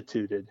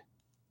instituted.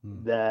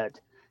 That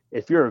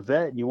if you're a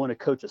vet and you want to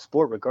coach a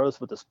sport, regardless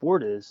of what the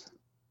sport is,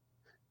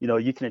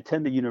 you can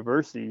attend the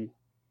university,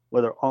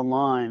 whether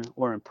online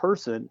or in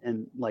person,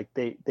 and like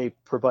they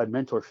provide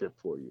mentorship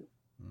for you.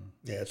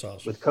 Yeah, it's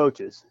awesome with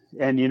coaches,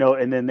 and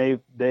and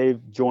then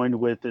they've joined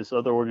with this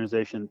other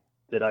organization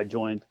that I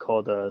joined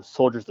called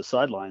Soldiers to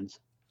Sidelines,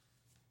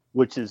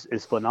 which is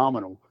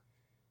phenomenal.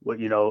 What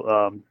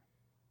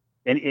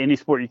any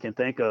sport you can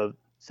think of,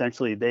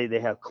 essentially they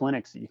have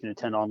clinics that you can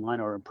attend online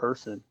or in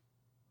person,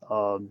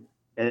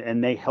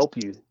 and they help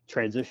you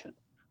transition.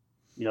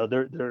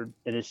 They're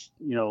and it's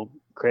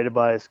created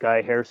by this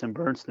guy Harrison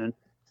Bernstein,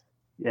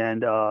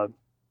 and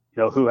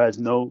who has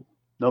no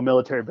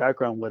military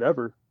background,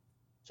 whatever,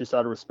 just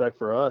out of respect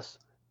for us,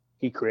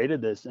 he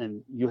created this.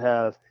 And you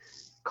have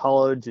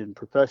college and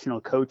professional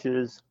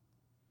coaches,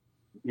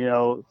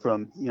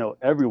 from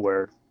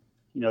everywhere,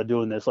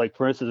 doing this. Like,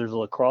 for instance, there's a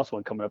lacrosse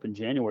one coming up in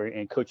January,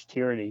 and Coach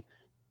Tierney,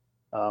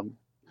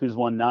 who's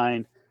won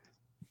 9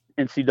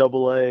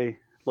 NCAA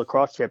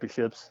lacrosse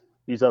championships,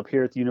 he's up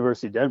here at the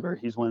University of Denver.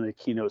 He's one of the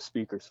keynote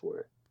speakers for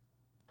it.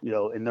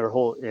 And their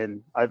whole,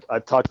 and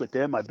I've talked with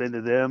them. I've been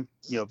to them,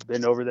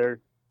 been over there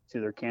to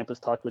their campus,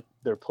 talked with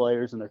their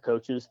players and their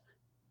coaches,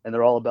 and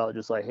they're all about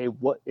just like, hey,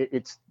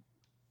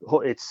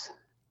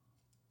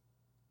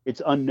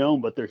 it's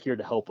unknown, but they're here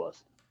to help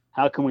us.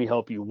 How can we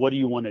help you? What do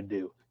you want to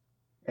do?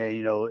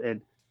 And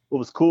and what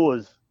was cool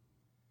is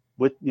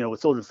with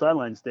Soldier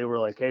Sidelines, they were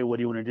like, hey, what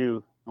do you want to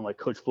do? I'm like,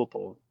 coach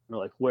football. And they're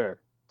like, where?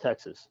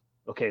 Texas.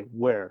 Okay,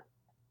 where?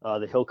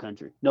 The Hill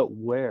Country. No,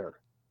 where?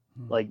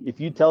 Like, if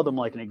you tell them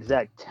like an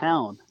exact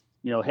town,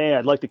 hey,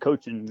 I'd like to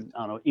coach in, I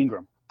don't know,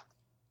 Ingram.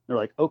 They're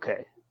like,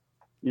 okay,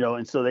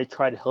 and so they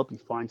try to help you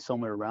find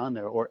somewhere around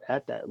there or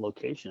at that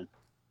location,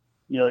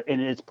 and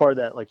it's part of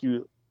that, like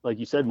you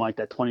said, Mike,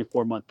 that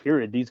 24-month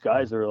period. These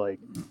guys are like,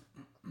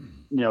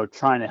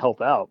 trying to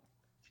help out.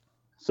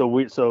 So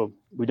we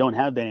don't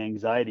have that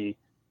anxiety,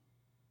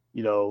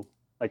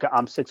 like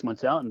I'm 6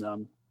 months out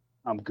and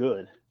I'm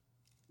good.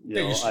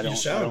 You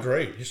sound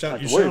great. You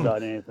sound worry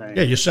about anything.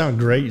 Yeah, you sound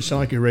great. You sound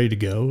like you're ready to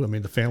go. I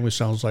mean, the family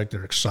sounds like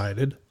they're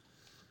excited.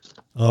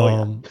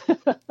 I mean,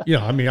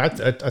 I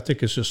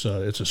think it's just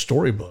it's a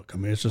storybook. I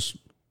mean,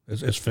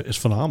 it's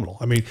phenomenal.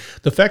 I mean,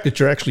 the fact that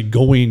you're actually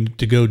going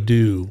to go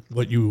do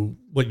what you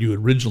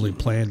originally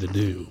planned to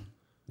do,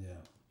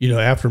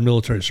 after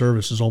military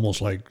service is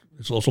almost like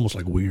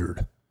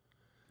weird.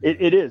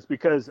 It is,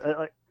 because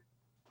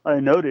I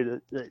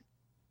noted that,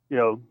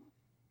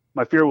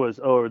 my fear was,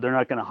 oh, they're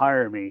not going to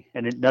hire me,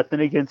 and nothing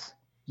against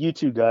you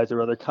two guys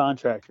or other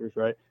contractors,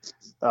 right?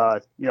 I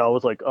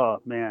was like,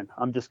 oh man,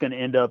 I'm just going to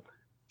end up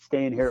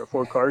staying here at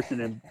Fort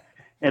Carson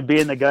and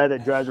being the guy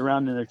that drives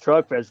around in the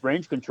truck as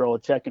range control,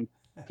 checking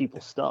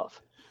people's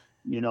stuff,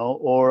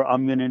 or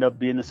I'm going to end up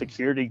being a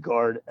security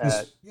guard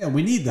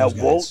we need those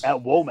guys at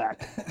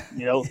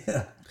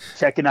Womack,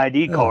 checking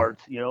ID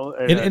cards,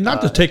 and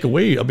not to take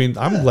away. I mean,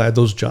 I'm glad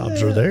those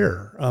jobs are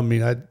there. I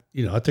mean, I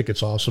think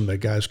it's awesome that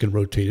guys can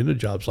rotate into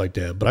jobs like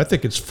that, but I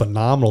think it's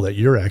phenomenal that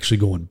you're actually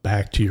going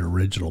back to your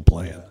original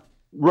plan.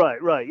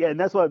 Right. Yeah. And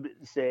that's what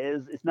I say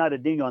is it's not a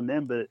ding on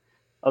them, but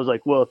I was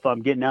like, well, if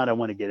I'm getting out, I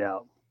want to get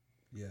out.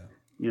 Yeah.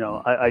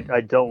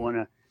 I don't want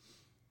to,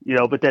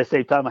 but at the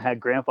same time I had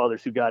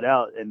grandfathers who got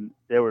out and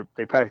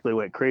they practically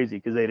went crazy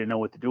because they didn't know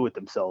what to do with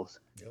themselves.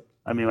 Yep.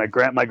 I mean,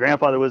 my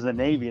grandfather was in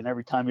the Navy, and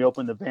every time he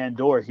opened the van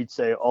door, he'd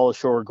say, all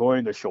ashore,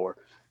 going ashore.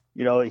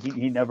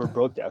 He never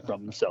broke that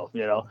from himself,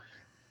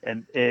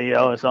 and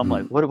so I'm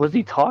like, what was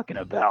he talking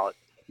about?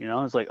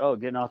 It's like, oh,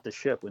 getting off the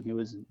ship when he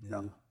was,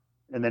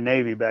 in the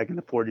Navy back in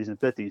the 40s and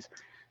 50s.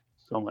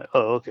 So I'm like,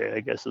 oh, okay,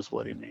 I guess that's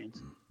what he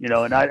means,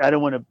 and I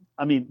don't want to,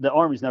 I mean, the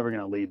Army's never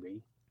going to leave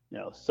me,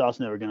 South's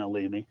never going to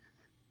leave me.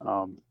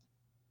 But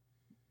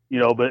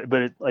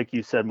like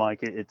you said,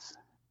 Mike, it's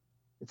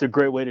a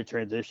great way to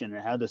transition,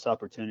 and have this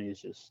opportunity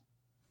is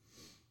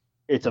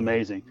it's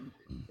amazing.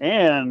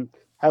 And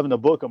having the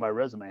book on my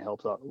resume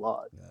helps out a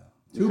lot. Yeah.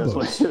 2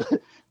 books.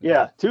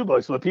 Yeah, 2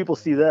 books. When people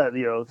see that,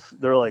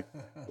 they're like,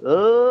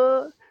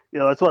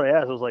 that's what I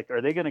asked. I was like,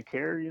 are they going to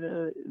care?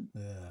 Yeah.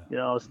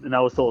 And I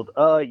was told,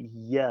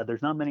 yeah,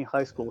 there's not many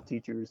high school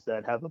teachers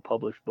that have a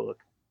published book.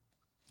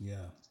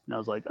 Yeah. And I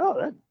was like,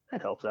 oh,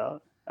 that helps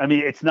out. I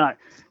mean, it's not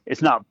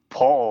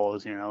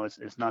Paul's,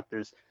 it's not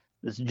this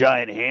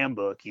giant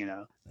handbook,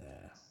 Yeah.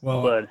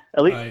 Well, but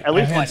at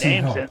least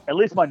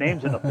my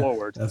name's in the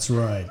foreword. That's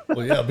right.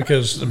 Well, yeah,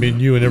 because I mean,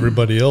 you and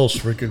everybody else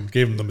freaking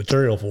gave him the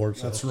material for it.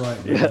 So. That's right.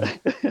 Yeah.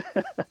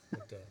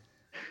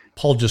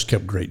 Paul just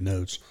kept great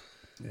notes.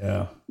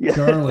 Yeah.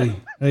 Charlie,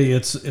 hey,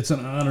 it's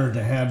an honor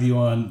to have you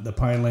on the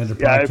Pinelander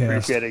podcast. Yeah, I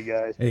appreciate it,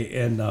 guys. Hey,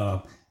 and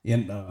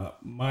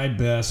our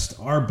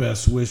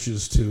best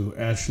wishes to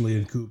Ashley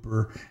and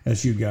Cooper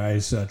as you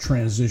guys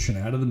transition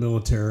out of the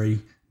military,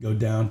 go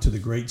down to the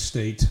great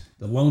state,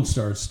 the Lone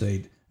Star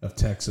State of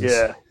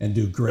Texas, and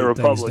do great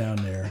things down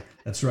there.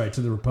 That's right,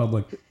 to the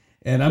Republic.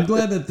 And I'm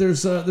glad that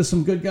there's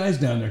some good guys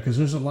down there, because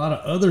there's a lot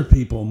of other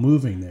people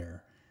moving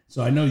there.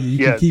 So I know you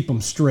can keep them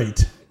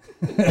straight.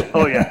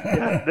 Oh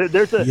yeah.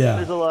 There's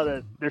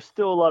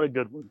still a lot of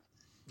good ones.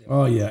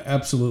 Oh yeah,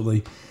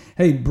 absolutely.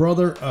 Hey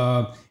brother,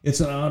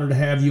 it's an honor to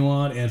have you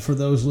on. And for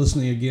those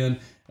listening again,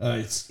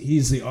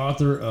 he's the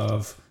author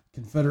of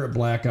Confederate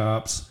Black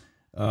Ops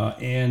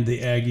and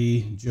the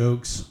Aggie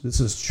Jokes. This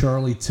is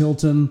Charlie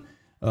Tilton,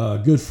 a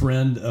good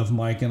friend of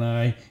Mike and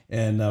I,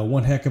 and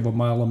one heck of a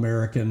mile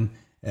American.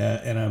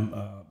 And I'm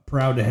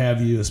proud to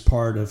have you as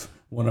part of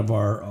one of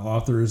our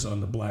authors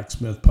on the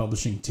Blacksmith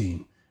Publishing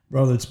team.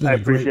 Brother, it's been a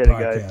great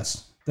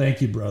podcast. Thank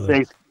you, brother.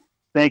 Thanks.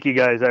 Thank you,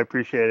 guys. I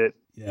appreciate it.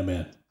 Yeah,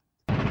 man.